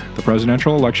realized the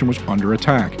presidential election was under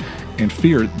attack and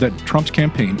feared that Trump's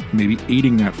campaign may be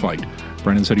aiding that fight.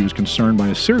 Brennan said he was concerned by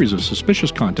a series of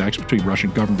suspicious contacts between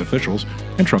Russian government officials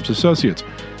and Trump's associates.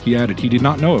 He added he did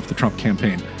not know if the Trump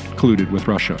campaign colluded with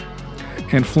Russia.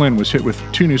 And Flynn was hit with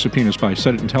 2 new subpoenas by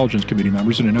Senate Intelligence Committee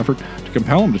members in an effort to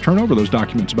compel him to turn over those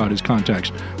documents about his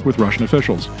contacts with Russian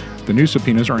officials. The new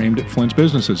subpoenas are aimed at Flynn's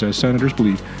businesses, as senators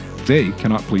believe they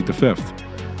cannot plead the fifth.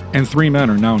 And 3 men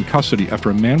are now in custody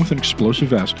after a man with an explosive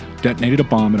vest detonated a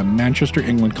bomb at a Manchester,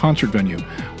 England concert venue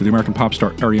where the American pop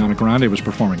star Ariana Grande was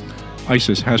performing.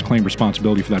 ISIS has claimed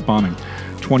responsibility for that bombing.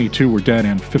 22 were dead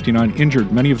and 59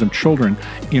 injured, many of them children,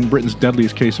 in Britain's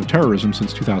deadliest case of terrorism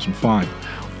since 2005.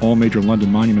 All major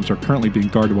London monuments are currently being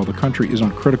guarded while the country is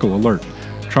on critical alert.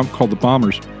 Trump called the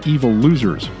bombers evil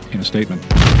losers in a statement.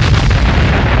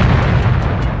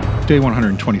 Day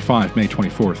 125, May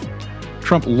 24th.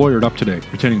 Trump lawyered up today,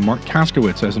 retaining Mark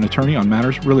Kaskowitz as an attorney on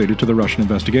matters related to the Russian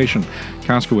investigation.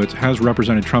 Kaskowitz has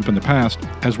represented Trump in the past,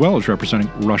 as well as representing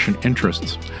Russian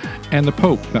interests. And the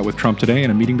Pope met with Trump today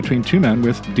in a meeting between 2 men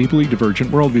with deeply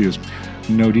divergent worldviews.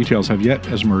 No details have yet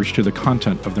emerged to the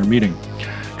content of their meeting.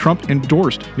 Trump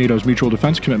endorsed NATO's mutual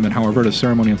defense commitment, however, at a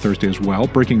ceremony on Thursday as well,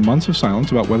 breaking months of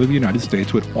silence about whether the United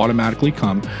States would automatically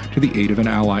come to the aid of an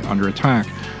ally under attack.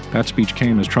 That speech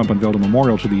came as Trump unveiled a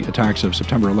memorial to the attacks of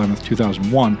September 11,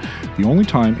 2001, the only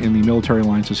time in the military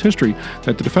alliance's history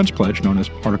that the defense pledge, known as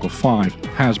Article 5,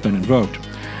 has been invoked.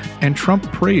 And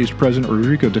Trump praised President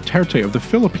Rodrigo Duterte of the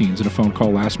Philippines in a phone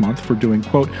call last month for doing,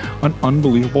 quote, an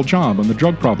unbelievable job on the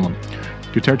drug problem.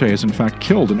 Duterte has in fact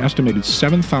killed an estimated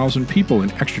 7,000 people in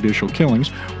extrajudicial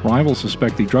killings. Rivals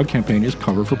suspect the drug campaign is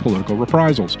cover for political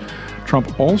reprisals.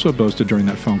 Trump also boasted during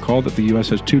that phone call that the U.S.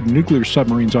 has 2 nuclear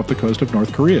submarines off the coast of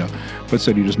North Korea, but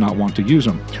said he does not want to use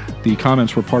them. The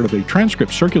comments were part of a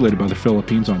transcript circulated by the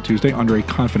Philippines on Tuesday under a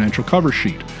confidential cover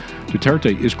sheet.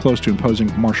 Duterte is close to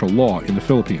imposing martial law in the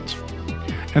Philippines.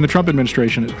 And the Trump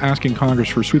administration is asking Congress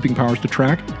for sweeping powers to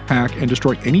track, hack, and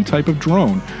destroy any type of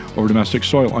drone over domestic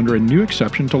soil under a new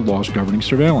exception to laws governing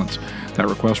surveillance. That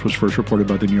request was first reported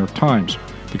by the New York Times.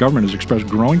 The government has expressed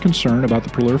growing concern about the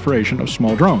proliferation of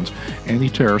small drones and the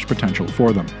terrorist potential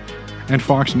for them. And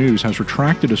Fox News has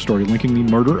retracted a story linking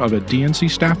the murder of a DNC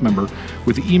staff member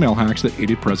with the email hacks that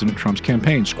aided President Trump's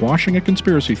campaign, squashing a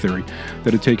conspiracy theory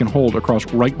that had taken hold across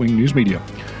right-wing news media.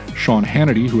 Sean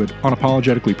Hannity, who had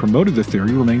unapologetically promoted the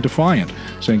theory, remained defiant,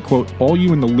 saying, quote, all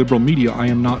you in the liberal media, I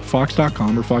am not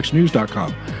Fox.com or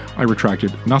FoxNews.com. I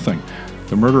retracted nothing.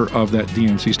 The murder of that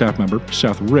DNC staff member,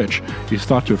 Seth Rich, is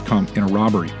thought to have come in a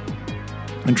robbery.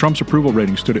 And Trump's approval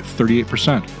rating stood at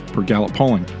 38% per Gallup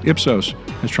polling. Ipsos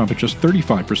has Trump at just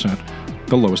 35%,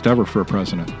 the lowest ever for a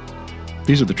president.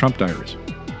 These are the Trump diaries.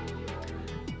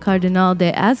 Cardinal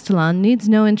de Aztalan needs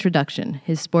no introduction.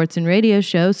 His sports and radio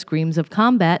show, Screams of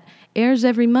Combat, airs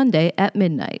every Monday at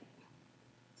midnight.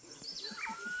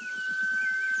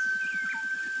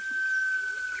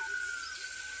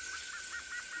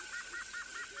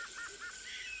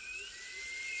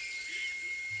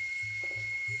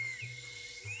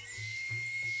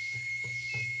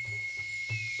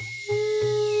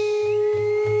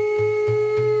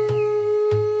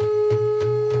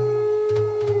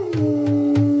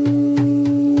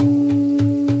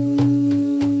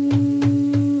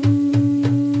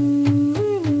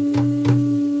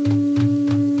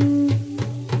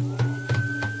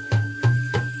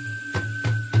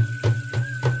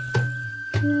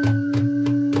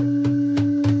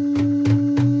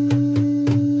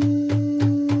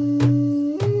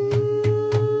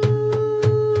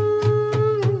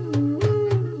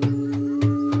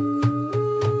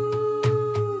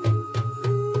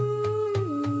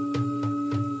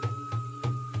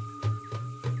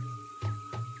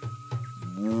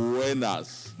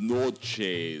 Buenas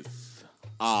noches,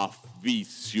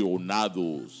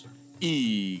 aficionados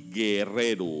y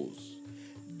guerreros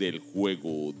del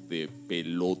juego de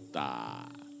pelota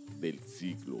del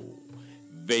siglo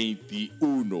XXI.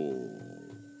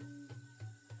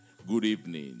 Good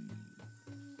evening,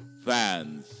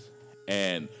 fans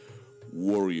and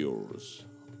warriors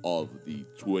of the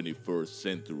 21st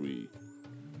century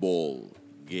ball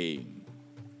game.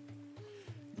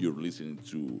 You're listening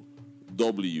to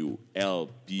WLPN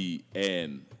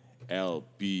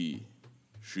LP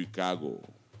Chicago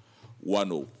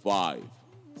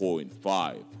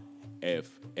 105.5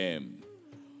 FM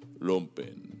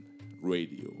Lumpen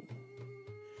Radio.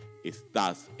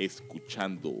 Estás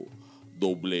escuchando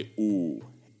WLPN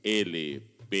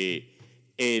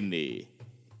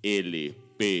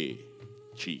LP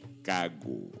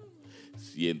Chicago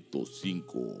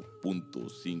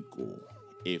 105.5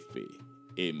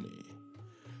 FM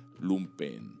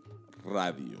Lumpen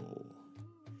Radio.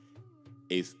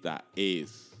 Esta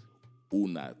es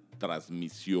una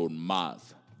transmisión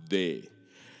más de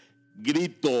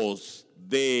Gritos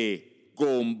de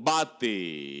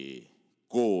Combate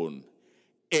con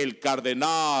el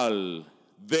Cardenal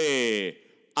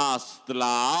de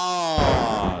Aztlán.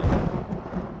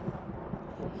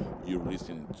 You're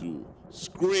listening to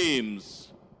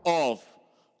Screams of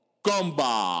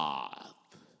Combat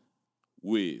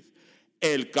with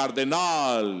el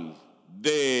Cardenal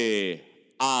de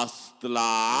Aztlán.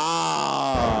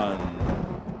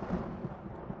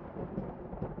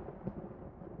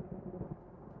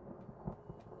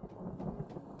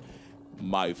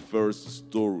 My first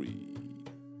story.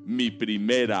 Mi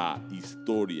primera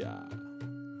historia.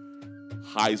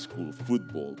 High school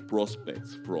football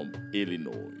prospects from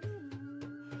Illinois.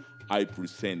 I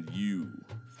present you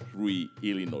 3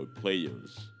 Illinois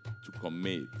players to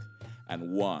commit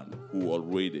and one who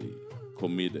already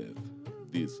committed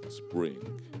this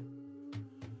spring.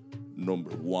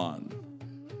 Number 1,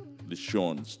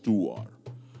 LeSean Stewart,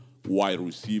 wide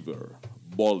receiver,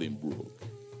 Bolingbrook.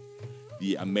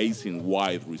 The amazing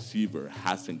wide receiver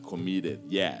hasn't committed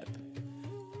yet.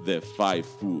 The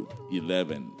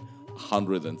 5'11",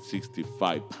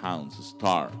 165 pounds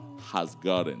star has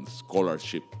gotten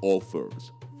scholarship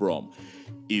offers from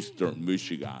Eastern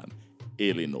Michigan,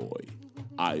 Illinois,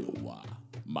 Iowa,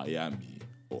 Miami,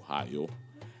 Ohio,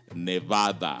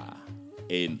 Nevada,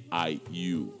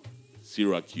 NIU,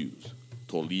 Syracuse,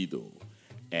 Toledo,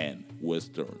 and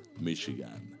Western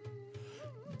Michigan.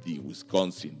 The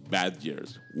Wisconsin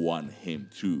Badgers want him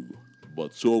too,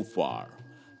 but so far,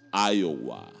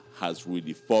 Iowa has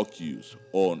really focused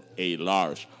on a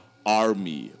large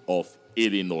army of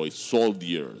Illinois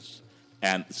soldiers,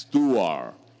 and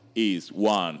Stewart is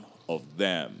one of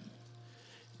them.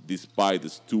 Despite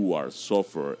Stewart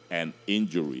suffer an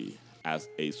injury as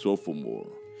a sophomore,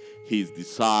 his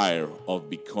desire of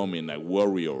becoming a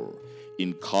warrior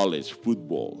in college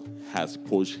football has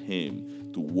pushed him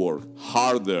to work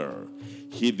harder.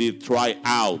 He did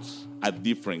tryouts at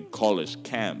different college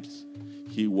camps.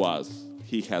 He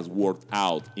has worked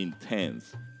out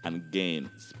intense and gained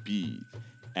speed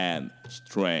and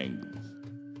strength.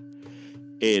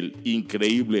 El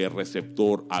increíble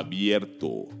receptor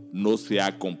abierto no se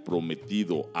ha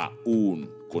comprometido aún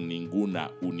con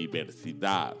ninguna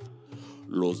universidad.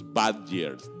 Los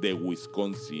Badgers de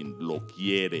Wisconsin lo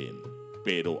quieren,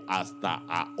 pero hasta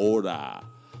ahora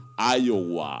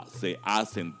Iowa se ha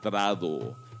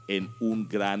centrado en un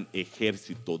gran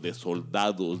ejército de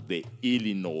soldados de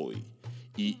Illinois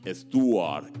y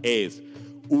Stewart es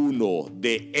uno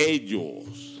de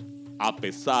ellos. A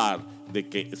pesar de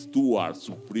que Stewart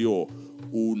sufrió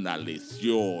una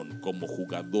lesión como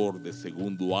jugador de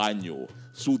segundo año,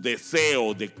 su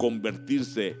deseo de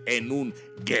convertirse en un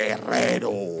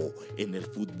guerrero en el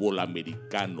fútbol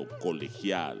americano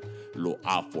colegial lo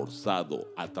ha forzado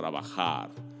a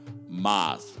trabajar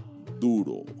más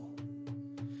duro.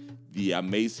 The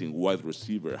amazing wide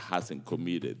receiver hasn't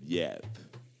committed yet.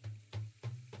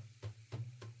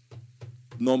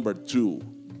 Number 2,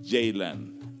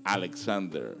 Jalen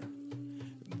Alexander.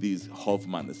 This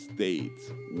Hoffman State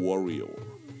warrior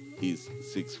is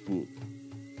 6'2"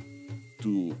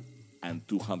 and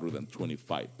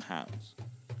 225 pounds.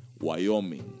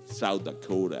 Wyoming, South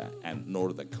Dakota, and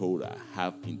North Dakota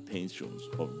have intentions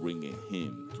of bringing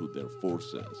him to their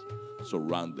forces,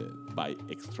 surrounded by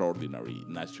extraordinary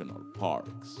national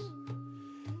parks.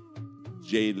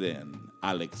 Jalen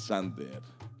Alexander,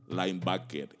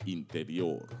 linebacker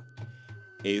interior.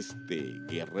 Este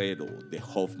guerrero de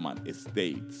Hoffman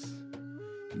Estates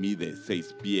mide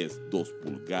 6 pies 2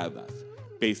 pulgadas,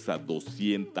 pesa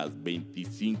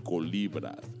 225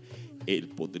 libras Él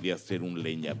podría ser un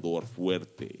leñador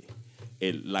fuerte.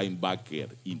 El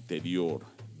linebacker interior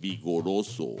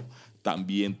vigoroso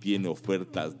también tiene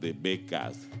ofertas de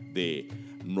becas de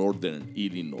Northern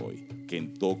Illinois,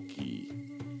 Kentucky,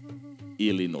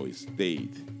 Illinois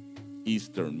State,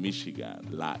 Eastern Michigan,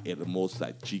 la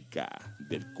hermosa chica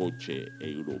del coche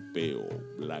europeo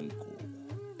blanco.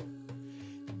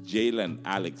 Jalen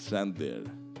Alexander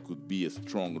could be a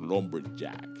strong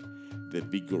lumberjack. The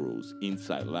vigorous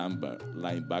inside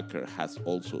linebacker has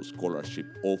also scholarship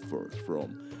offers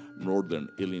from Northern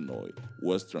Illinois,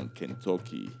 Western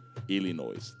Kentucky,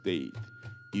 Illinois State,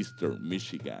 Eastern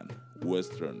Michigan,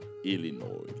 Western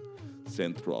Illinois,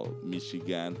 Central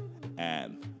Michigan,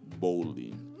 and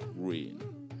Bowling Green.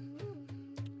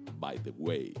 By the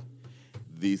way,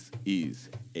 this is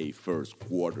a first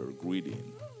quarter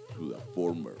greeting to the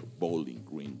former Bowling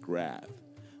Green grad,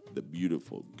 the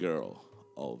beautiful girl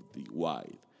of the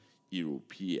white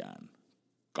European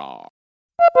car.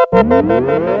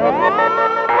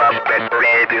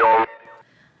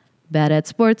 Bad at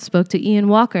Sports spoke to Ian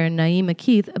Walker and Naima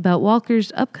Keith about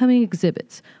Walker's upcoming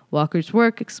exhibits. Walker's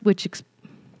work,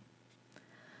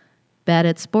 Bad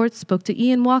at Sports spoke to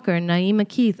Ian Walker and Naima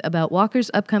Keith about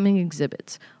Walker's upcoming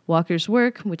exhibits. Walker's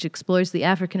work, which explores the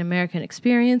African American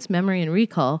experience, memory, and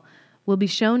recall, will be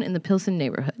shown in the Pilsen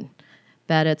neighborhood.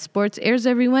 Bad at Sports airs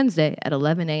every Wednesday at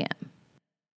 11 a.m.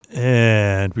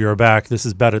 And we are back. This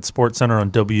is Bad at Sports Center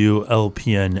on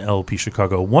WLPN LP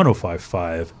Chicago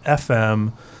 105.5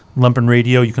 FM. Lumpen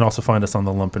Radio. You can also find us on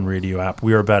the Lumpen Radio app.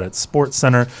 We are Bad at Sports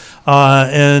Center.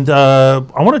 And I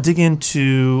want to dig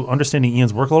into understanding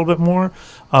Ian's work a little bit more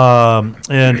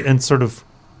and sort of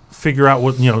figure out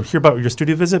what, hear about your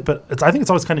studio visit. But I think it's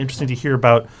always kind of interesting to hear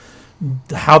about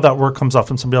how that work comes off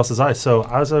from somebody else's eyes. So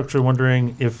I was actually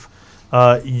wondering if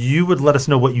you would let us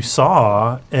know what you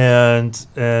saw and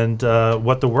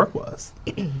what the work was.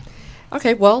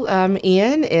 Okay, well,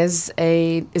 Ian is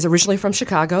originally from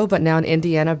Chicago, but now an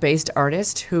Indiana-based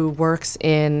artist who works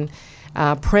in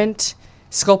print,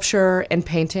 sculpture, and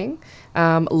painting,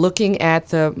 looking at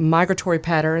the migratory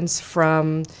patterns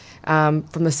from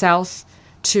the South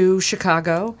to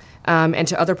Chicago and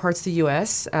to other parts of the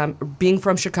U.S. Being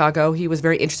from Chicago, he was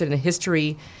very interested in the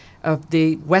history of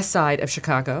the west side of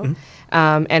Chicago,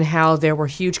 and how there were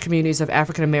huge communities of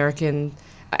African Americans,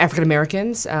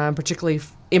 particularly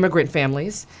immigrant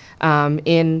families,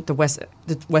 in the west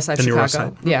side of Chicago.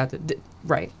 Side. Yeah,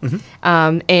 right.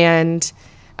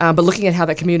 But looking at how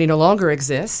that community no longer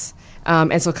exists,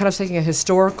 and so kind of taking on a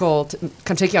historical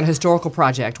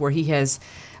project where he has,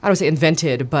 I don't say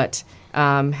invented, but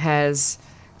has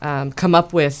come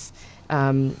up with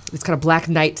this kind of Black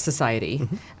Knight Society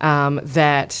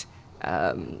that,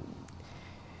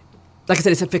 like I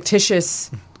said, it's a fictitious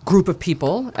group of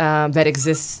people that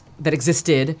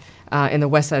existed in the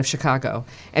west side of Chicago.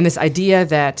 And this idea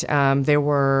that there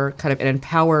were kind of an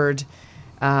empowered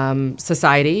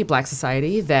society, Black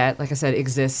society, that, like I said,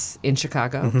 exists in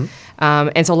Chicago.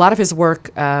 And so a lot of his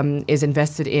work is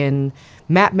invested in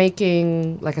map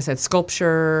making, like I said,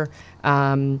 sculpture,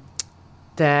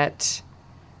 that,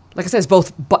 like I said, is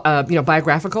both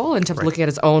biographical in terms of looking at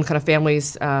his own kind of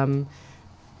family's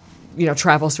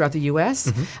travels throughout the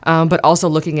U.S., but also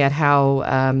looking at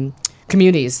how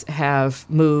communities have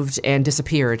moved and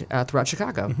disappeared throughout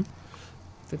Chicago. I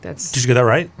think that's. Did you get that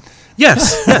right?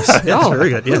 Yes. Very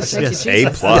good. Yes. A+.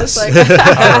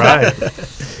 All right.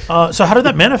 So how did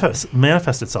that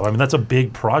manifest itself? I mean, that's a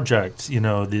big project.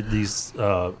 These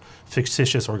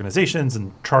fictitious organizations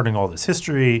and charting all this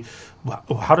history.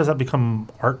 How does that become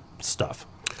art stuff?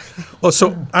 Well,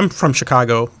 so I'm from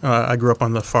Chicago. I grew up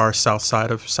on the far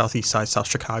southeast side, South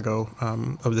Chicago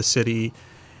of the city.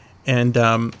 And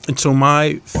so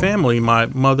my family, my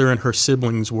mother and her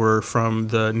siblings were from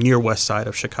the near west side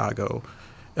of Chicago.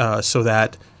 So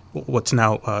that what's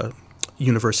now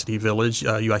University Village,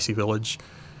 UIC Village.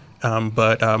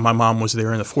 But my mom was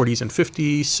there in the 40s and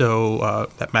 50s, so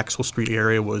that Maxwell Street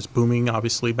area was booming,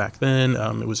 obviously, back then.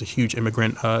 It was a huge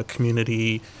immigrant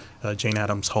community, Jane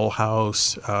Addams Hull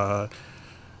House.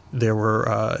 There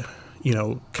were,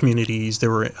 communities. There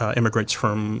were immigrants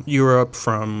from Europe,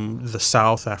 from the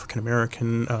South,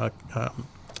 African-American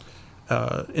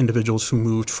individuals who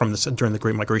moved during the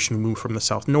Great Migration, who moved from the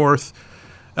South North.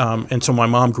 And so my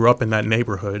mom grew up in that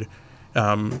neighborhood.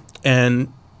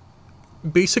 And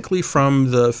basically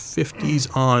from the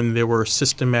 50s on, there were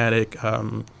systematic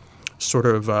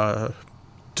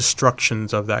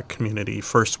destructions of that community.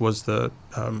 First was the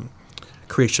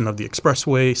creation of the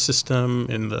expressway system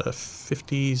in the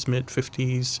 50s,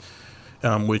 mid-50s,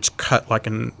 which cut like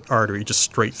an artery just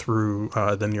straight through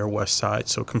the near west side,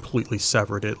 so completely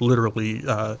severed it, literally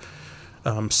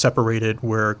separated,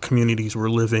 where communities were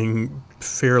living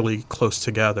fairly close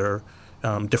together.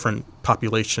 Different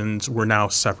populations were now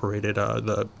separated.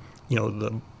 The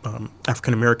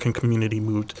African American community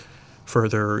moved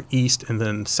further east and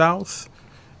then south.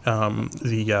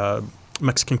 The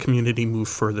Mexican community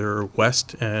moved further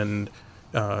west and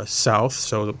south,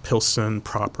 so the Pilsen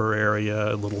proper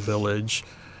area, Little Village.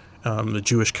 The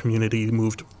Jewish community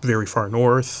moved very far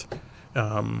north,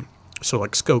 so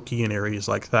like Skokie and areas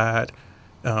like that.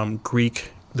 The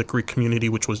Greek community,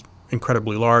 which was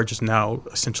incredibly large, is now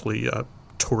essentially a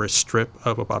tourist strip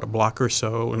of about a block or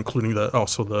so, including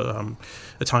also the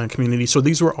Italian community. So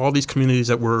these were all these communities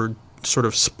that were sort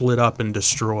of split up and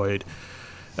destroyed.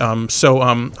 So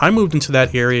I moved into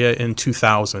that area in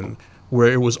 2000,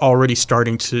 where it was already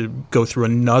starting to go through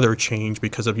another change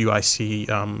because of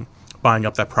UIC buying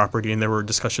up that property, and there were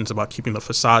discussions about keeping the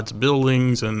facades of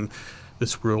buildings and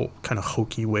this real kind of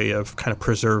hokey way of kind of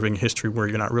preserving history where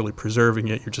you're not really preserving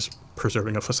it, you're just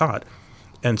preserving a facade.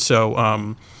 And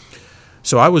so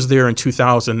so I was there in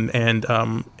 2000, and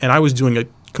I was doing a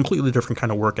completely different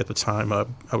kind of work at the time.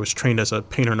 I was trained as a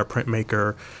painter and a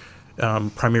printmaker,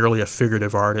 primarily a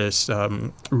figurative artist,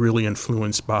 really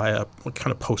influenced by a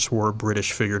kind of post-war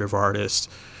British figurative artist.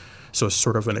 So it's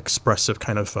sort of an expressive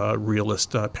kind of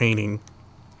realist painting.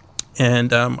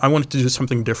 And I wanted to do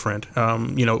something different.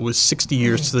 It was 60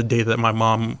 years to the day that my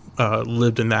mom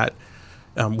lived in that,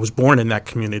 was born in that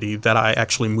community, that I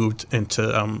actually moved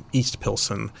into East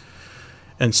Pilsen.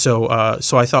 And so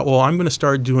I thought, well, I'm going to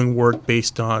start doing work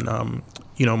based on,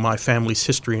 my family's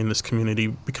history in this community,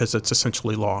 because it's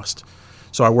essentially lost.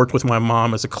 So I worked with my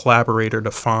mom as a collaborator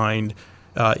to find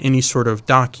any sort of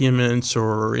documents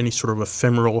or any sort of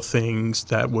ephemeral things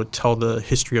that would tell the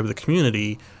history of the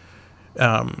community.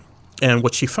 And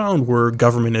what she found were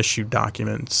government-issued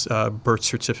documents, birth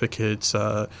certificates,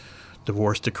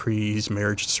 divorce decrees,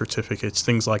 marriage certificates,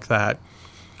 things like that.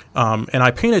 And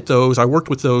I painted those. I worked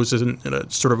with those in a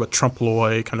sort of a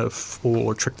trompe-l'oeil, kind of fool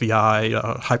or trick the eye,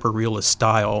 hyper-realist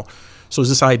style. So it was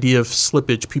this idea of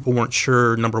slippage. People weren't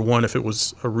sure, number one, if it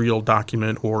was a real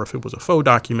document or if it was a faux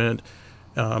document,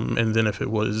 and then if it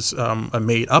was a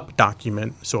made-up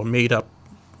document, so a made-up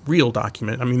real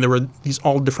document. I mean, there were these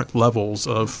all different levels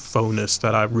of faux-ness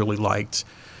that I really liked.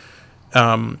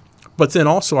 But then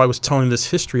also I was telling this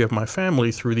history of my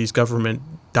family through these government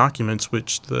documents,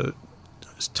 which I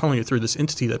was telling it through this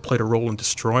entity that played a role in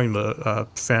destroying the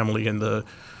family and the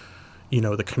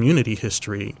community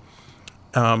history.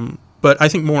 But I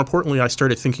think more importantly, I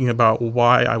started thinking about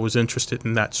why I was interested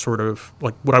in that sort of,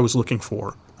 like, what I was looking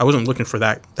for. I wasn't looking for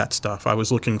that stuff. I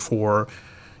was looking for,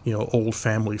 old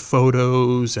family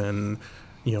photos and,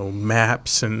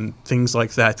 maps and things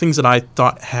like that, things that I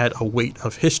thought had a weight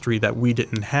of history that we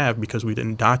didn't have because we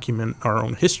didn't document our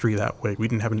own history that way. We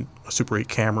didn't have a Super 8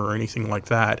 camera or anything like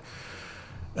that.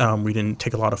 We didn't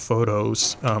take a lot of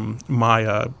photos.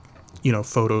 My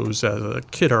photos as a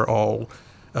kid are all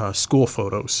school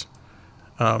photos.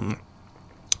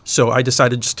 So I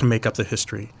decided just to make up the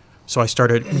history. So I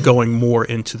started going more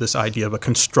into this idea of a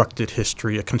constructed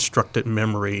history, a constructed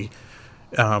memory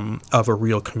of a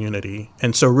real community.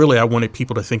 And so really I wanted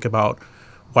people to think about,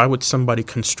 why would somebody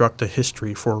construct a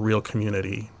history for a real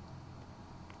community?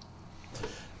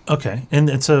 Okay.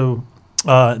 And so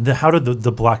how did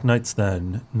the Black Knights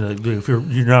then, if you're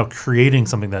now creating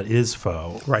something that is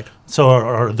faux? Right. So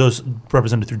are those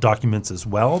represented through documents as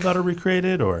well that are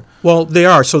recreated, or? Well, they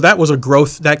are. So that was a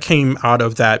growth that came out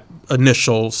of that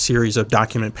initial series of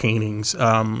document paintings.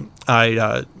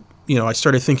 I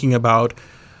started thinking about,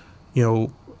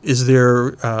 is there,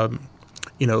 a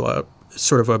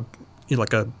sort of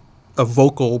a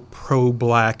vocal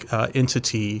pro-Black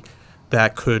entity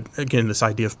that could, again, this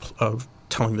idea of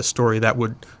telling the story that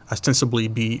would ostensibly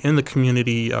be in the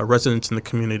community, residents in the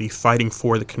community, fighting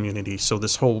for the community. So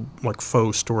this whole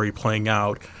faux story playing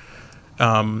out.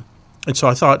 And so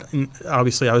I thought,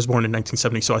 obviously I was born in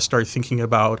 1970, so I started thinking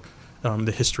about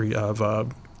the history of,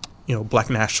 Black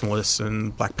nationalists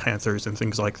and Black Panthers and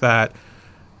things like that.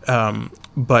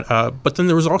 But then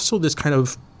there was also this kind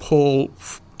of pull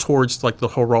towards the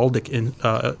heraldic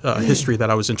history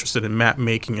that I was interested in, map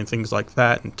making and things like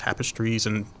that, and tapestries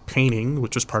and painting,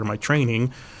 which was part of my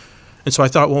training. And so I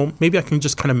thought, well, maybe I can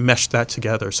just kind of mesh that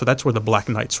together. So that's where the Black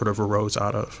Knight sort of arose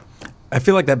out of. I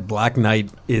feel like that Black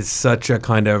Knight is such a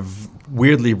kind of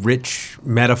weirdly rich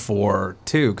metaphor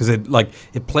too, because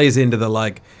it plays into the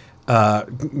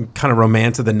kind of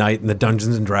romance of the knight and the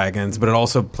Dungeons and Dragons, but it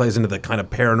also plays into the kind of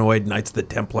paranoid Knights of the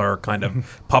Templar kind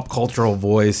of pop cultural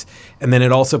voice, and then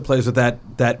it also plays with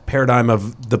that paradigm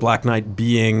of the Black Knight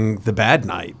being the bad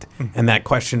knight, and that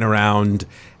question around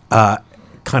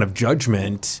kind of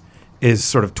judgment is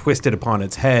sort of twisted upon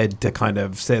its head to kind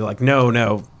of say like,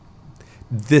 no,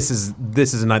 this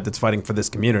is a night that's fighting for this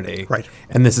community, right?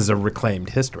 And this is a reclaimed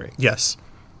history. Yes,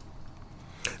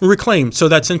 reclaimed. So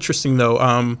that's interesting,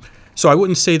 though. So I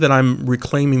wouldn't say that I'm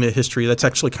reclaiming the history. That's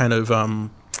actually kind of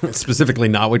specifically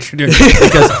not what you're doing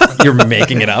because you're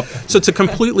making it up. So it's a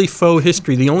completely faux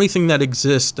history. The only thing that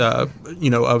exists, of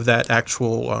that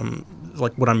actual,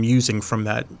 like what I'm using from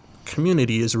that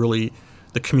community is really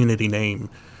the community name.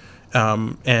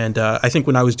 And I think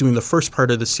when I was doing the first part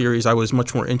of the series, I was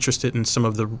much more interested in some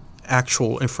of the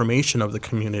actual information of the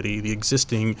community, the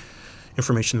existing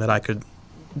information that I could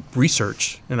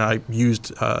research. And I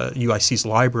used UIC's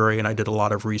library, and I did a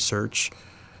lot of research,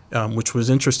 which was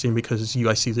interesting because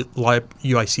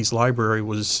UIC's library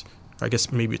was, I guess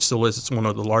maybe it still is, it's one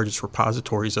of the largest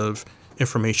repositories of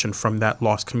information from that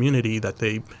lost community that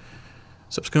they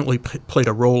subsequently played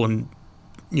a role in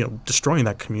destroying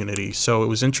that community. So it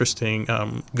was interesting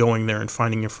going there and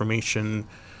finding information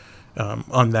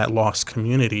on that lost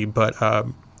community. But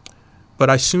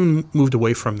I soon moved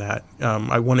away from that.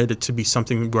 I wanted it to be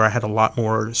something where I had a lot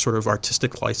more sort of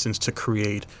artistic license to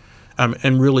create.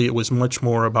 And really it was much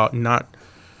more about not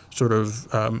sort of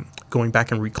going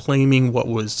back and reclaiming what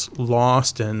was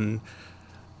lost. And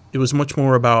it was much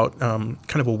more about kind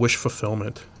of a wish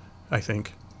fulfillment, I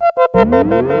think.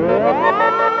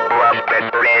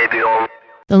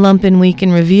 The Lumpen Week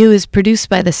in Review is produced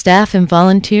by the staff and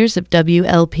volunteers of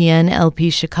WLPN LP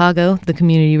Chicago, the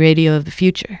community radio of the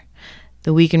future.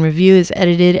 The Week in Review is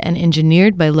edited and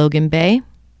engineered by Logan Bay.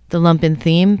 The Lumpen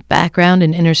theme, background,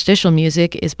 and interstitial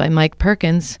music is by Mike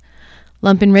Perkins.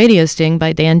 Lumpen Radio Sting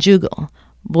by Dan Jugel.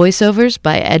 Voiceovers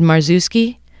by Ed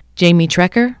Marzewski, Jamie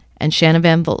Trecker, and Shanna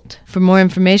Van Volt. For more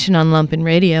information on Lumpen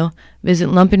Radio, visit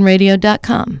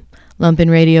lumpenradio.com.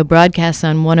 Lumpen Radio broadcasts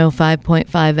on 105.5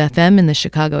 FM in the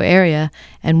Chicago area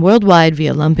and worldwide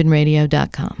via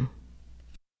lumpenradio.com.